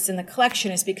artists in the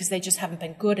collection is because they just haven't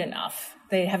been good enough.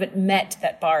 They haven't met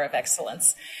that bar of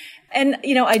excellence. And,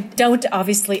 I don't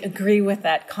obviously agree with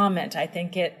that comment. I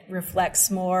think it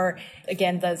reflects more,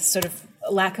 again, the sort of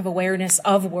lack of awareness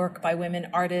of work by women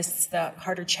artists, the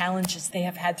harder challenges they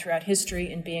have had throughout history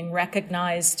in being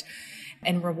recognized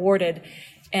and rewarded.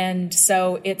 And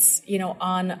so it's,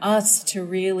 on us to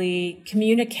really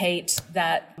communicate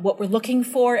that what we're looking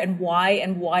for and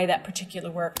why that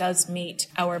particular work does meet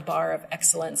our bar of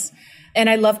excellence. And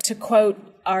I love to quote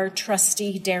our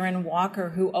trustee, Darren Walker,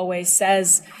 who always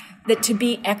says that to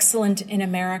be excellent in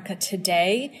America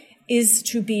today is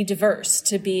to be diverse,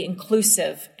 to be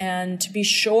inclusive, and to be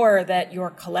sure that your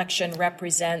collection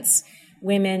represents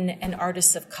women and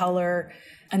artists of color.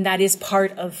 And that is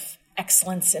part of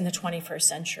excellence in the 21st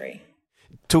century.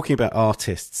 Talking about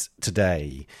artists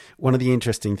today, one of the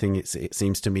interesting things it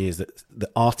seems to me is that the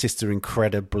artists are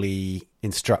incredibly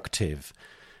instructive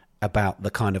about the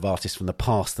kind of artists from the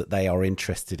past that they are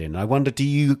interested in. I wonder, do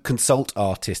you consult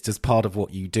artists as part of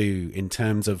what you do in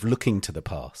terms of looking to the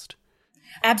past?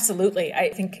 Absolutely.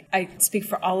 I think I speak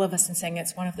for all of us in saying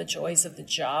it's one of the joys of the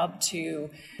job to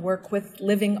work with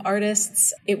living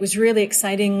artists. It was really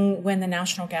exciting when the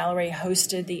National Gallery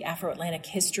hosted the Afro-Atlantic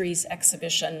Histories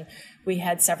exhibition. We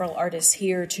had several artists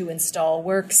here to install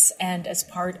works and as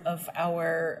part of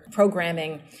our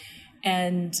programming.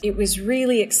 And it was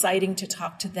really exciting to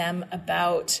talk to them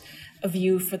about a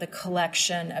view for the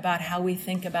collection, about how we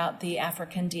think about the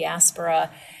African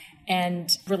diaspora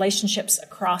and relationships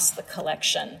across the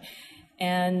collection.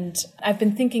 And I've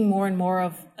been thinking more and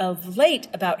more of late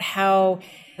about how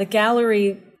the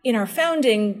gallery in our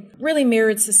founding really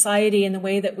mirrored society in the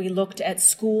way that we looked at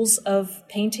schools of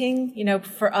painting.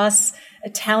 For us,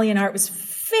 Italian art was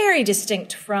very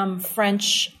distinct from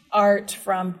French art,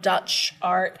 from Dutch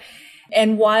art.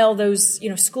 And while those,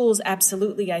 schools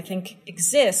absolutely, I think,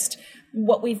 exist,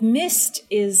 what we've missed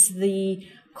is the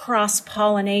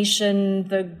cross-pollination,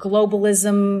 the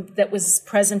globalism that was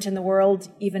present in the world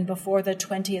even before the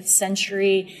 20th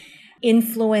century,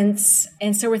 influence.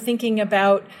 And so we're thinking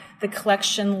about the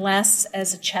collection less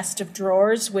as a chest of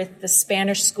drawers with the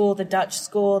Spanish school, the Dutch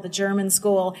school, the German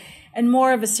school, and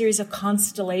more of a series of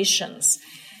constellations.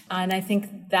 And I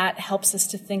think that helps us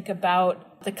to think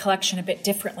about the collection a bit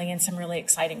differently in some really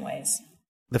exciting ways.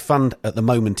 The fund at the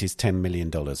moment is $10 million,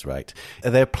 right?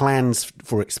 Are there plans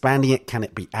for expanding it? Can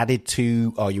it be added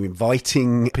to? Are you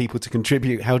inviting people to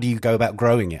contribute? How do you go about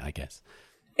growing it, I guess?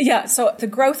 Yeah, so the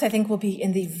growth, I think, will be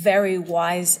in the very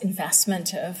wise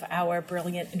investment of our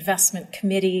brilliant investment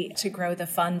committee to grow the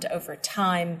fund over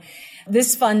time.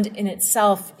 This fund in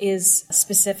itself is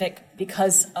specific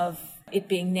because of it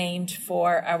being named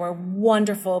for our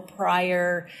wonderful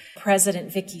prior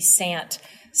president, Vicky Sant.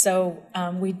 So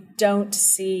we don't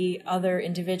see other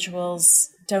individuals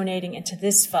donating into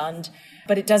this fund,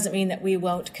 but it doesn't mean that we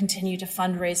won't continue to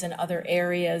fundraise in other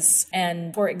areas.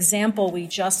 And for example, we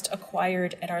just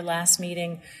acquired at our last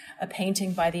meeting a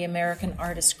painting by the American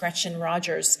artist Gretchen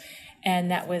Rogers,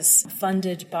 and that was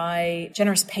funded by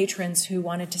generous patrons who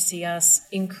wanted to see us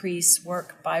increase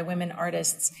work by women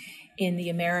artists in the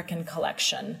American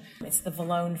collection. It's the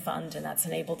Vallone Fund, and that's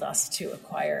enabled us to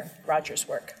acquire Rogers'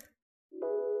 work.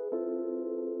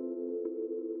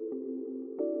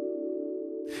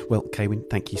 Well, Kaywin,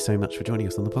 thank you so much for joining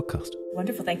us on the podcast.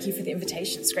 Wonderful. Thank you for the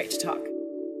invitation. It's great to talk.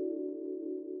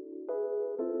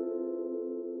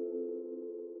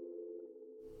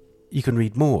 You can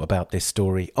read more about this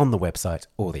story on the website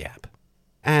or the app.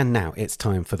 And now it's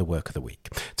time for the Work of the Week.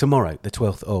 Tomorrow, the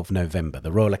 12th of November,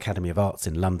 the Royal Academy of Arts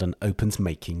in London opens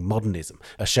Making Modernism,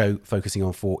 a show focusing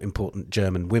on 4 important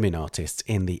German women artists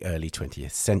in the early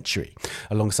 20th century.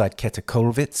 Alongside Käthe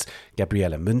Kollwitz,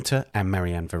 Gabriele Münter and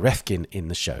Marianne Verefkin in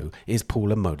the show is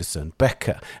Paula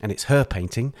Modersohn-Becker, and it's her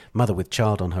painting, Mother with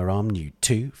Child on Her Arm, Nude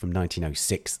 2, from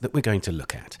 1906, that we're going to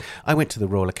look at. I went to the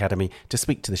Royal Academy to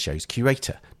speak to the show's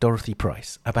curator, Dorothy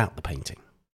Price, about the painting.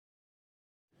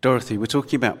 Dorothy, we're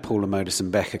talking about Paula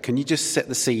Modersohn-Becker. Can you just set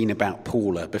the scene about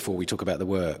Paula before we talk about the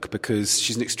work? Because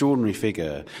she's an extraordinary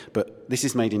figure, but this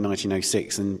is made in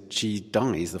 1906 and she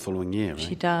dies the following year, right?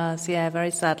 She does, yeah, very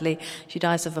sadly. She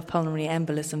dies of a pulmonary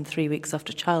embolism 3 weeks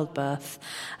after childbirth,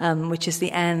 which is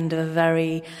the end of a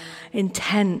very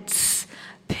intense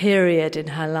period in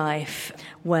her life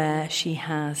where she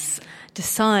has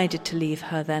decided to leave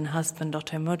her then husband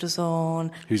Otto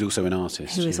Modersohn, who's also an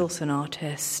artist. Who is also an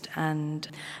artist, and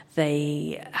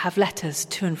They have letters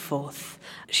to and forth.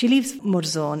 She leaves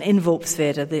Modersohn in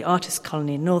Worpswede, the artist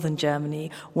colony in northern Germany,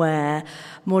 where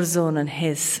Modersohn and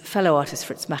his fellow artist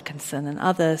Fritz Mackensen and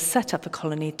others set up a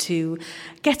colony to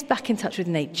get back in touch with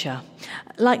nature.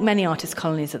 Like many artist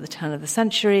colonies at the turn of the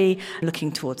century,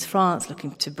 looking towards France,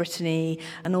 looking to Brittany,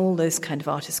 and all those kind of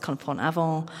artists comme point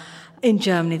avant. In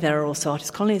Germany, there are also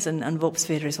artist colonies, and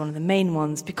Worpswede is one of the main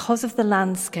ones because of the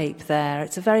landscape there.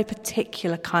 It's a very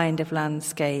particular kind of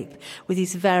landscape with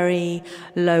these very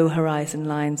low horizon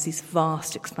lines, these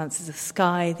vast expanses of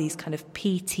sky, these kind of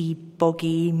peaty,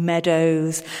 boggy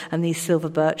meadows, and these silver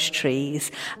birch trees.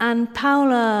 And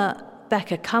Paula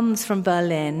Becker comes from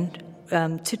Berlin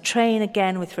to train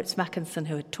again with Fritz Mackensen,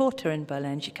 who had taught her in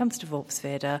Berlin. She comes to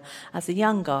Worpswede as a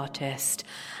young artist,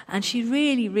 and she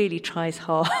really, really tries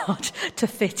hard to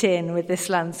fit in with this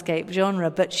landscape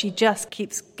genre, but she just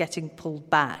keeps getting pulled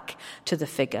back to the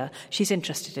figure. She's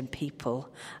interested in people,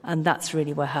 and that's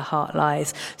really where her heart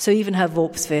lies. So even her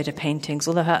Worpswede paintings,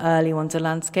 although her early ones are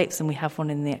landscapes, and we have one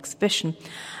in the exhibition,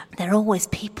 they're always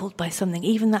peopled by something.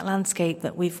 Even that landscape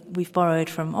that we've borrowed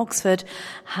from Oxford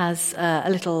has a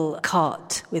little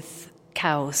cart with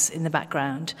cows in the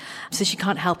background. So she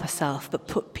can't help herself but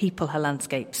put people her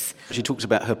landscapes. She talks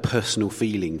about her personal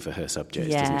feeling for her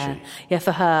subjects, doesn't she? Yeah,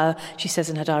 for her, she says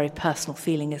in her diary, personal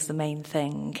feeling is the main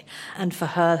thing. And for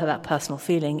her, that personal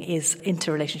feeling is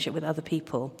interrelationship with other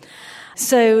people.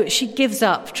 So she gives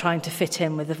up trying to fit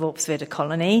in with the Worpswede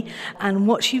colony, and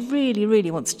what she really,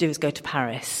 really wants to do is go to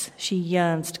Paris. She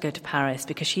yearns to go to Paris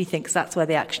because she thinks that's where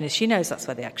the action is. She knows that's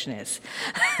where the action is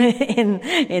in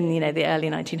the early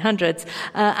 1900s.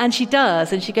 And she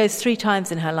does, and she goes 3 times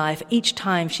in her life. Each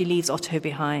time she leaves Otto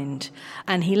behind,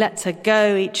 and he lets her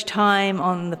go each time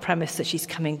on the premise that she's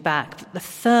coming back. But the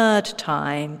 3rd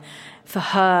time, for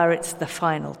her, it's the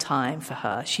final time for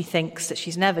her. She thinks that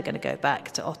she's never going to go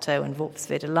back to Otto and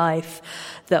Worpswede life,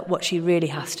 that what she really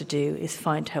has to do is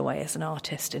find her way as an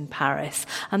artist in Paris.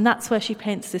 And that's where she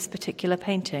paints this particular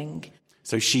painting.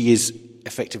 So she is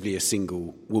effectively a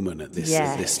single woman at this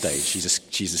stage.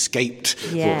 She's escaped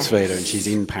Worpswede and she's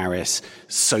in Paris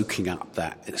soaking up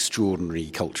that extraordinary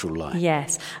cultural life.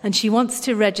 Yes, and she wants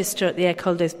to register at the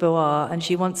École des Beaux-Arts, and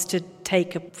she wants to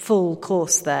take a full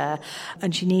course there,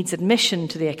 and she needs admission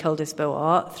to the École des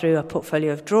Beaux-Arts through a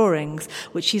portfolio of drawings,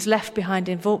 which she's left behind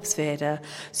in Worpswede.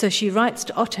 So she writes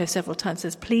to Otto several times,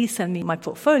 says, please send me my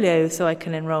portfolio so I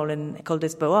can enroll in École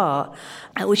des Beaux-Arts,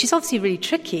 which is obviously really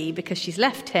tricky because she's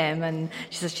left him and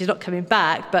she says she's not coming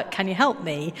back, but can you help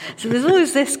me? So there's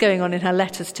always this going on in her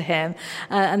letters to him.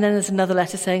 And then there's another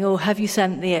letter saying, oh, have you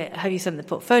sent the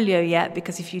portfolio yet?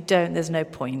 Because if you don't, there's no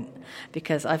point,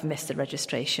 because I've missed the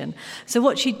registration. So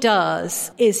what she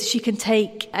does is she can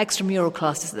take extramural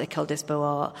classes at the École des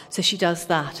Beaux-Arts. So she does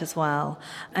that as well.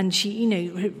 And she,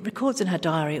 records in her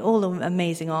diary all the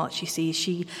amazing art she sees.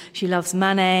 She loves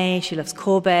Manet, she loves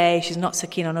Courbet, she's not so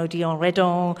keen on Odilon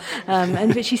Redon.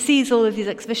 But she sees all of these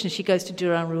exhibitions. She goes to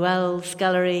Durand-Ruel's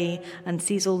gallery and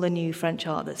sees all the new French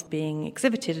art that's being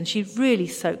exhibited. And she really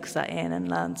soaks that in and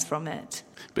learns from it.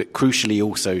 But crucially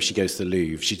also, she goes to the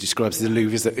Louvre. She describes the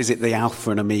Louvre as is it the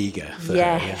alpha and omega for her?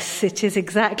 Yes, it is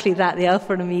exactly that, the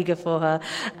alpha and omega for her.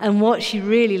 And what she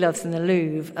really loves in the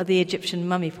Louvre are the Egyptian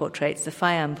mummy portraits, the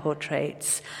Khayyam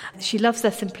portraits. She loves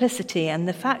their simplicity and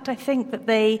the fact, I think, that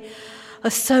they are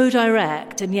so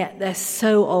direct and yet they're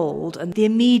so old, and the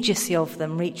immediacy of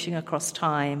them reaching across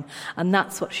time, and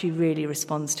that's what she really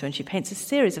responds to. And she paints a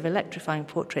series of electrifying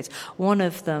portraits, one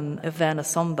of them of Werner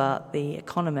Sombart, the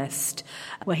economist,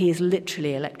 where he is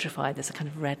literally electrified. There's a kind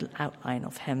of red outline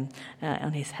of him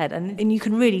on his head, and you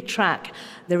can really track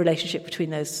the relationship between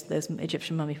those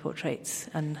Egyptian mummy portraits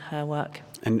and her work.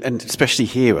 And especially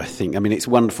here, I think, it's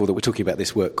wonderful that we're talking about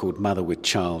this work called Mother with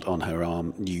Child on Her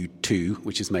Arm, New 2,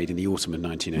 which is made in the autumn of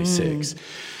 1906.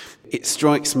 It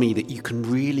strikes me that you can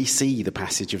really see the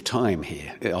passage of time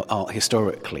here,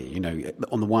 historically.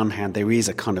 On the one hand, there is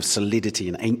a kind of solidity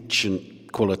and ancient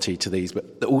quality to these,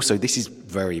 but also this is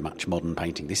very much modern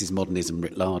painting. This is modernism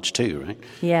writ large too, right?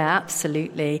 Yeah,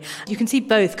 absolutely. You can see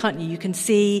both, can't you? You can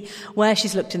see where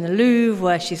she's looked in the Louvre,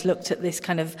 where she's looked at this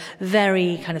kind of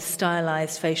very kind of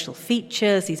stylized facial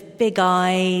features, these big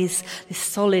eyes, this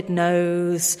solid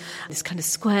nose, this kind of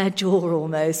square jaw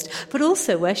almost, but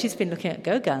also where she's been looking at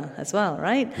Gauguin as well,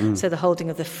 right? So the holding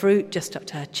of the fruit just up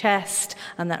to her chest,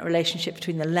 and that relationship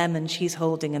between the lemon she's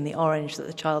holding and the orange that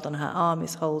the child on her arm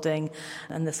is holding,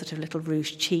 and the sort of little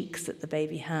rouged cheeks that the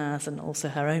baby has, and also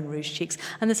her own rouged cheeks.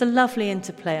 And there's a lovely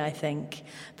interplay, I think,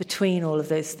 between all of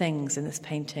those things in this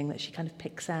painting that she kind of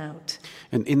picks out.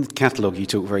 And in the catalogue, you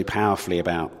talk very powerfully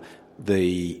about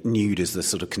the nude as the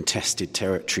sort of contested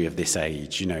territory of this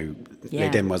age. You know, Yeah. Les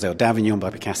Demoiselles d'Avignon by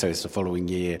Picasso is the following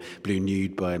year, Blue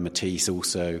Nude by Matisse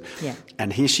also. Yeah.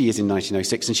 And here she is in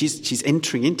 1906, and she's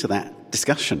entering into that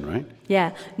discussion, right?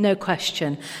 Yeah, no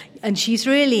question. And she's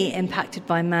really impacted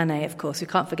by Manet, of course. We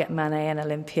can't forget Manet and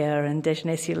Olympia and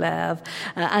Déjeuner sur l'herbe,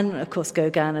 and, of course,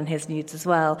 Gauguin and his nudes as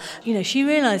well. You know, she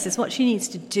realises what she needs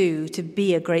to do to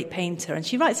be a great painter. And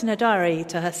she writes in her diary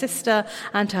to her sister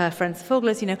and to her friends,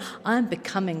 Vogelers, you know, I'm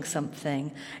becoming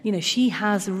something. You know, she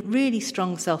has a really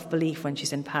strong self-belief when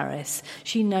she's in Paris.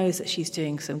 She knows that she's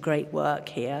doing some great work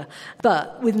here.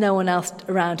 But with no one else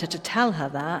around her to tell her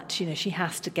that, you know, she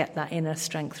has to get that inner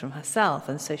strength from herself.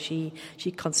 And so she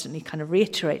constantly kind of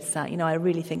reiterates that, you know, I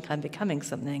really think I'm becoming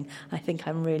something. I think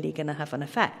I'm really going to have an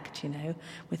effect, you know,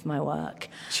 with my work.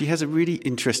 She has a really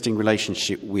interesting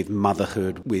relationship with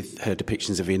motherhood, with her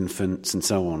depictions of infants and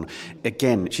so on.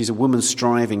 Again, she's a woman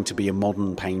striving to be a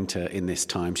modern painter in this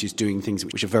time. She's doing things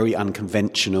which are very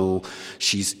unconventional.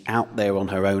 She's out there on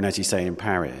her own, as you say, in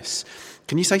Paris.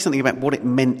 Can you say something about what it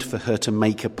meant for her to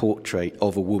make a portrait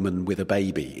of a woman with a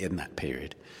baby in that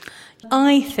period?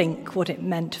 I think what it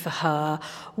meant for her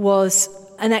was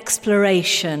an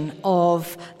exploration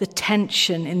of the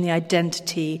tension in the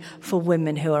identity for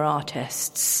women who are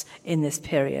artists in this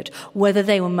period, whether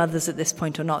they were mothers at this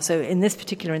point or not. So in this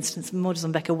particular instance,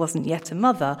 Modersohn-Becker wasn't yet a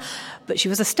mother, but she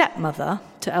was a stepmother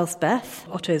to Elsbeth,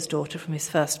 Otto's daughter from his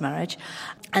first marriage.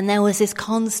 And there was this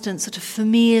constant sort of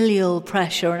familial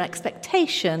pressure and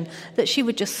expectation that she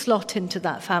would just slot into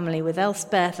that family with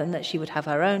Elsbeth and that she would have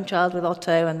her own child with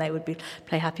Otto and they would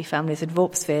play happy families in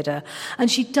Worpswede. And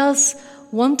she does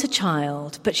want a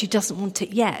child, but she doesn't want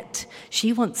it yet.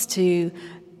 She wants to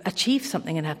achieve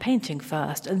something in her painting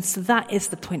first. And so that is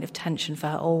the point of tension for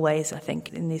her always, I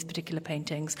think, in these particular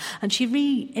paintings. And she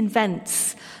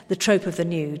reinvents the trope of the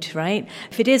nude, right?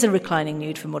 If it is a reclining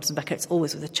nude for Modersohn-Becker, it's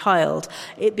always with a child.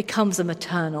 It becomes a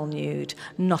maternal nude,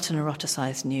 not an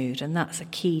eroticized nude. And that's a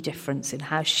key difference in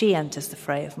how she enters the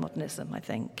fray of modernism, I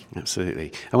think.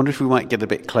 Absolutely. I wonder if we might get a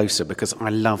bit closer, because I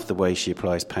love the way she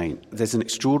applies paint. There's an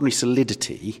extraordinary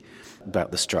solidity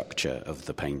about the structure of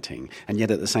the painting, and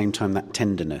yet at the same time that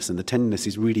tenderness, and the tenderness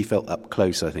is really felt up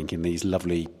close, I think, in these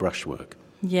lovely brushwork.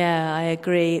 Yeah, I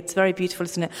agree. It's very beautiful,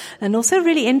 isn't it? And also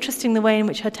really interesting the way in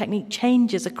which her technique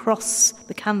changes across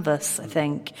the canvas, I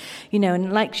think. You know,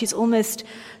 and like she's almost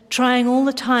trying all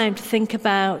the time to think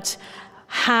about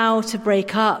how to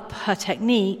break up her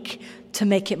technique to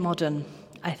make it modern,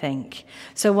 I think.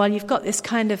 So while you've got this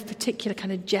kind of particular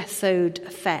kind of gessoed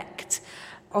effect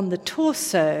on the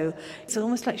torso, it's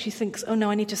almost like she thinks, oh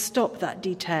no, I need to stop that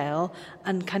detail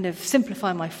and kind of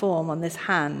simplify my form on this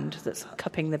hand that's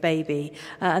cupping the baby.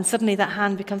 And suddenly that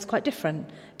hand becomes quite different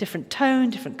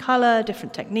tone, different colour,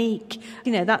 different technique.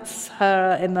 You know, that's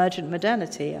her emergent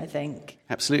modernity, I think.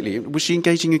 Absolutely. Was she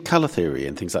engaging in colour theory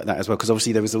and things like that as well? Because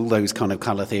obviously there was all those kind of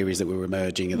colour theories that were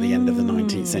emerging at the end of the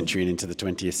 19th century and into the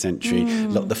 20th century. A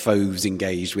lot of the Fauves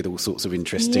engaged with all sorts of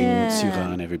interesting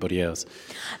Seurat and everybody else.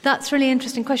 That's a really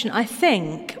interesting question. I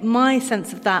think my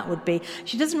sense of that would be,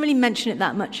 she doesn't really mention it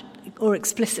that much or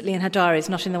explicitly in her diaries,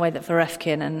 not in the way that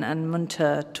Verefkin and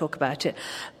Munter talk about it.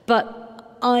 But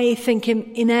I think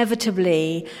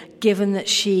inevitably, given that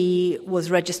she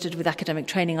was registered with academic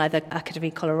training, either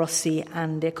Académie Colarossi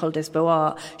and the École des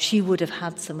Beaux-Arts, she would have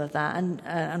had some of that,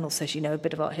 and also, you know, a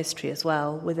bit of art history as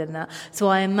well within that. So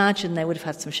I imagine they would have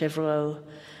had some Chevreul,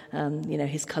 you know,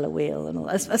 his colour wheel, and all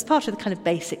as part of the kind of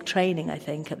basic training, I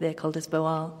think, at the École des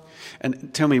Beaux-Arts.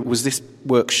 And tell me, was this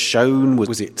work shown?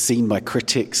 Was it seen by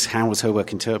critics? How was her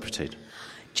work interpreted?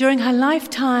 During her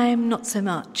lifetime, not so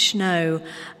much, no.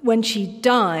 When she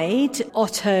died,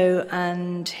 Otto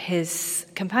and his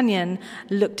companion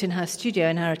looked in her studio,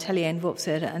 in her atelier in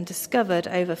Worpswede, and discovered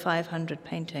over 500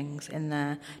 paintings in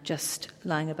there, just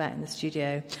lying about in the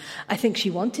studio. I think she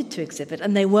wanted to exhibit,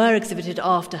 and they were exhibited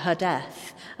after her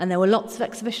death, and there were lots of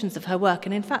exhibitions of her work.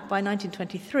 And in fact, by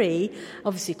 1923,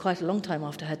 obviously quite a long time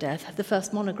after her death, the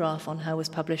first monograph on her was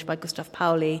published by Gustav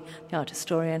Pauli, the art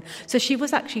historian. So she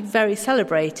was actually very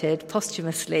celebrated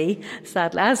posthumously,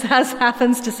 sadly, as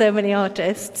happens to so many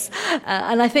artists.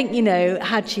 And I think, you know,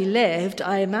 had she lived,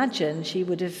 I imagine she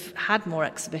would have had more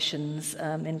exhibitions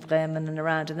in Bremen and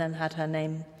around, and then had her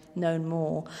name known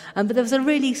more. But there was a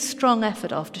really strong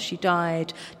effort after she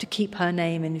died to keep her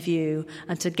name in view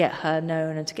and to get her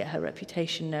known and to get her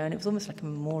reputation known. It was almost like a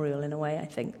memorial in a way, I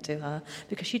think, to her,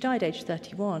 because she died aged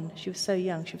 31. She was so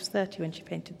young. She was 30 when she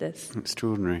painted this.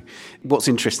 Extraordinary. What's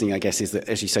interesting, I guess, is that,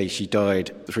 as you say, she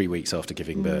died 3 weeks after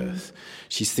giving birth.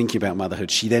 She's thinking about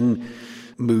motherhood. She then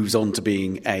moves on to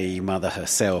being a mother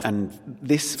herself. And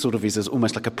this sort of is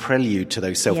almost like a prelude to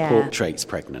those self-portraits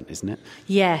pregnant, isn't it?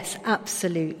 Yes,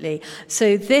 absolutely.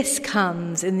 So this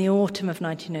comes in the autumn of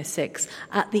 1906,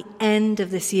 at the end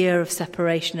of this year of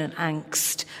separation and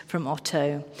angst from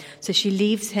Otto. So she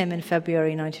leaves him in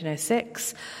February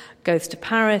 1906, goes to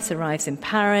Paris, arrives in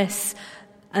Paris,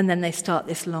 and then they start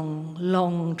this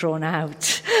long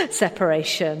drawn-out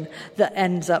separation that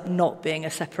ends up not being a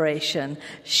separation.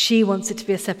 She wants it to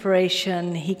be a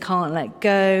separation. He can't let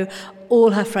go.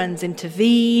 All her friends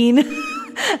intervene.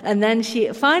 And then she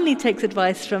finally takes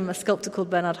advice from a sculptor called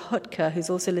Bernard Hottker, who's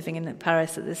also living in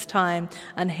Paris at this time,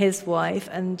 and his wife.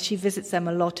 And she visits them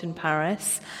a lot in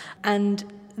Paris. And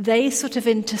they sort of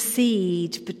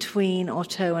intercede between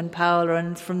Otto and Paula,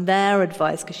 and from their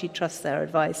advice, because she trusts their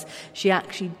advice, she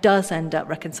actually does end up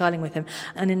reconciling with him.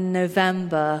 And in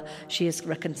November, she is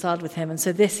reconciled with him. And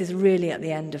so this is really at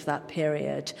the end of that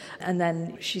period. And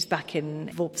then she's back in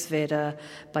Worpswede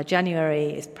by January,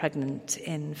 is pregnant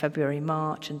in February,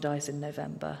 March, and dies in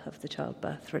November of the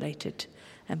childbirth-related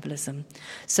embolism.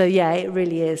 So, yeah, it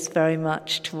really is very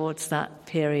much towards that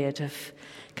period of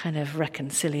kind of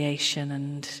reconciliation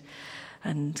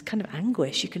and kind of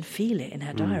anguish. You can feel it in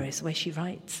her diaries, the way she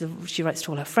writes. She writes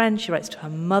to all her friends, she writes to her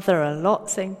mother a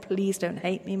lot, saying, please don't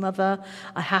hate me, Mother.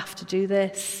 I have to do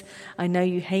this. I know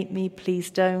you hate me, please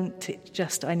don't.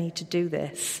 I need to do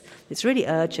this. It's really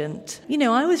urgent. You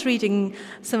know, I was reading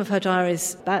some of her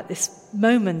diaries about this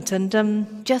moment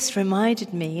and just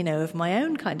reminded me, you know, of my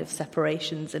own kind of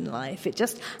separations in life. It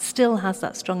just still has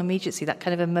that strong immediacy, that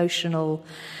kind of emotional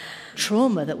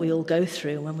trauma that we all go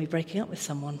through when we're breaking up with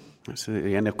someone.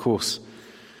 Absolutely. And of course,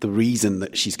 the reason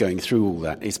that she's going through all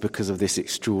that is because of this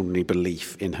extraordinary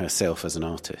belief in herself as an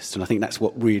artist. And I think that's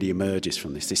what really emerges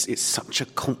from this. It's such a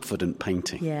confident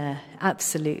painting. Yeah,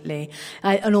 absolutely.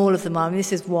 And all of them are. I mean,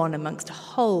 this is one amongst a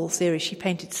whole series. She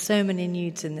painted so many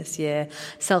nudes in this year,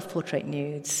 self-portrait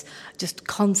nudes, just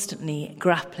constantly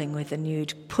grappling with the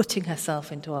nude, putting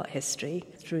herself into art history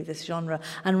through this genre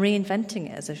and reinventing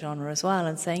it as a genre as well,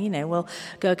 and saying, you know, well,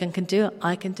 Gauguin can do it,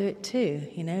 I can do it too.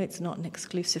 You know, it's not an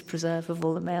exclusive preserve of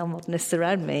all the male modernists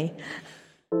around me.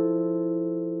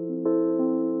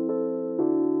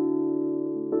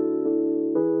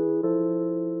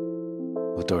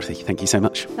 Well, Dorothy, thank you so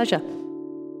much. Pleasure.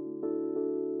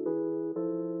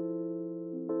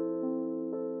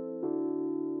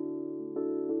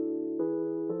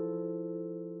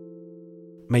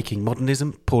 Making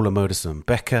Modernism, Paula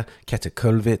Modersohn-Becker, Ketta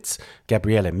Kollwitz,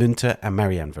 Gabriele Münter and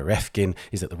Marianne Verefkin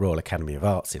is at the Royal Academy of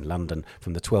Arts in London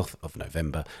from the 12th of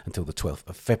November until the 12th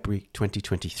of February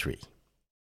 2023.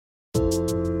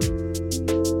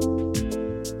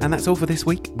 And that's all for this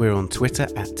week. We're on Twitter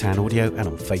at Tan Audio and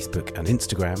on Facebook and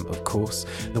Instagram, of course.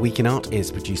 The Week in Art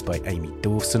is produced by Amy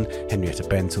Dawson, Henrietta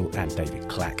Bentel and David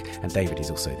Clack. And David is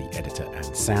also the editor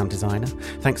and sound designer.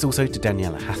 Thanks also to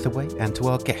Daniela Hathaway and to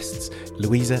our guests,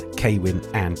 Louisa, Kaywin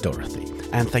and Dorothy.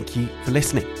 And thank you for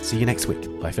listening. See you next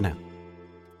week. Bye for now.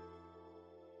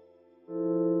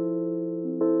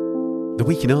 The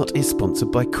Week in Art is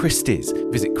sponsored by Christie's.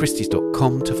 Visit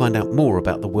christies.com to find out more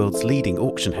about the world's leading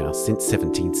auction house since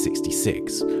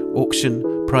 1766.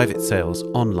 Auction, private sales,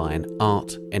 online,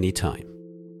 art, anytime.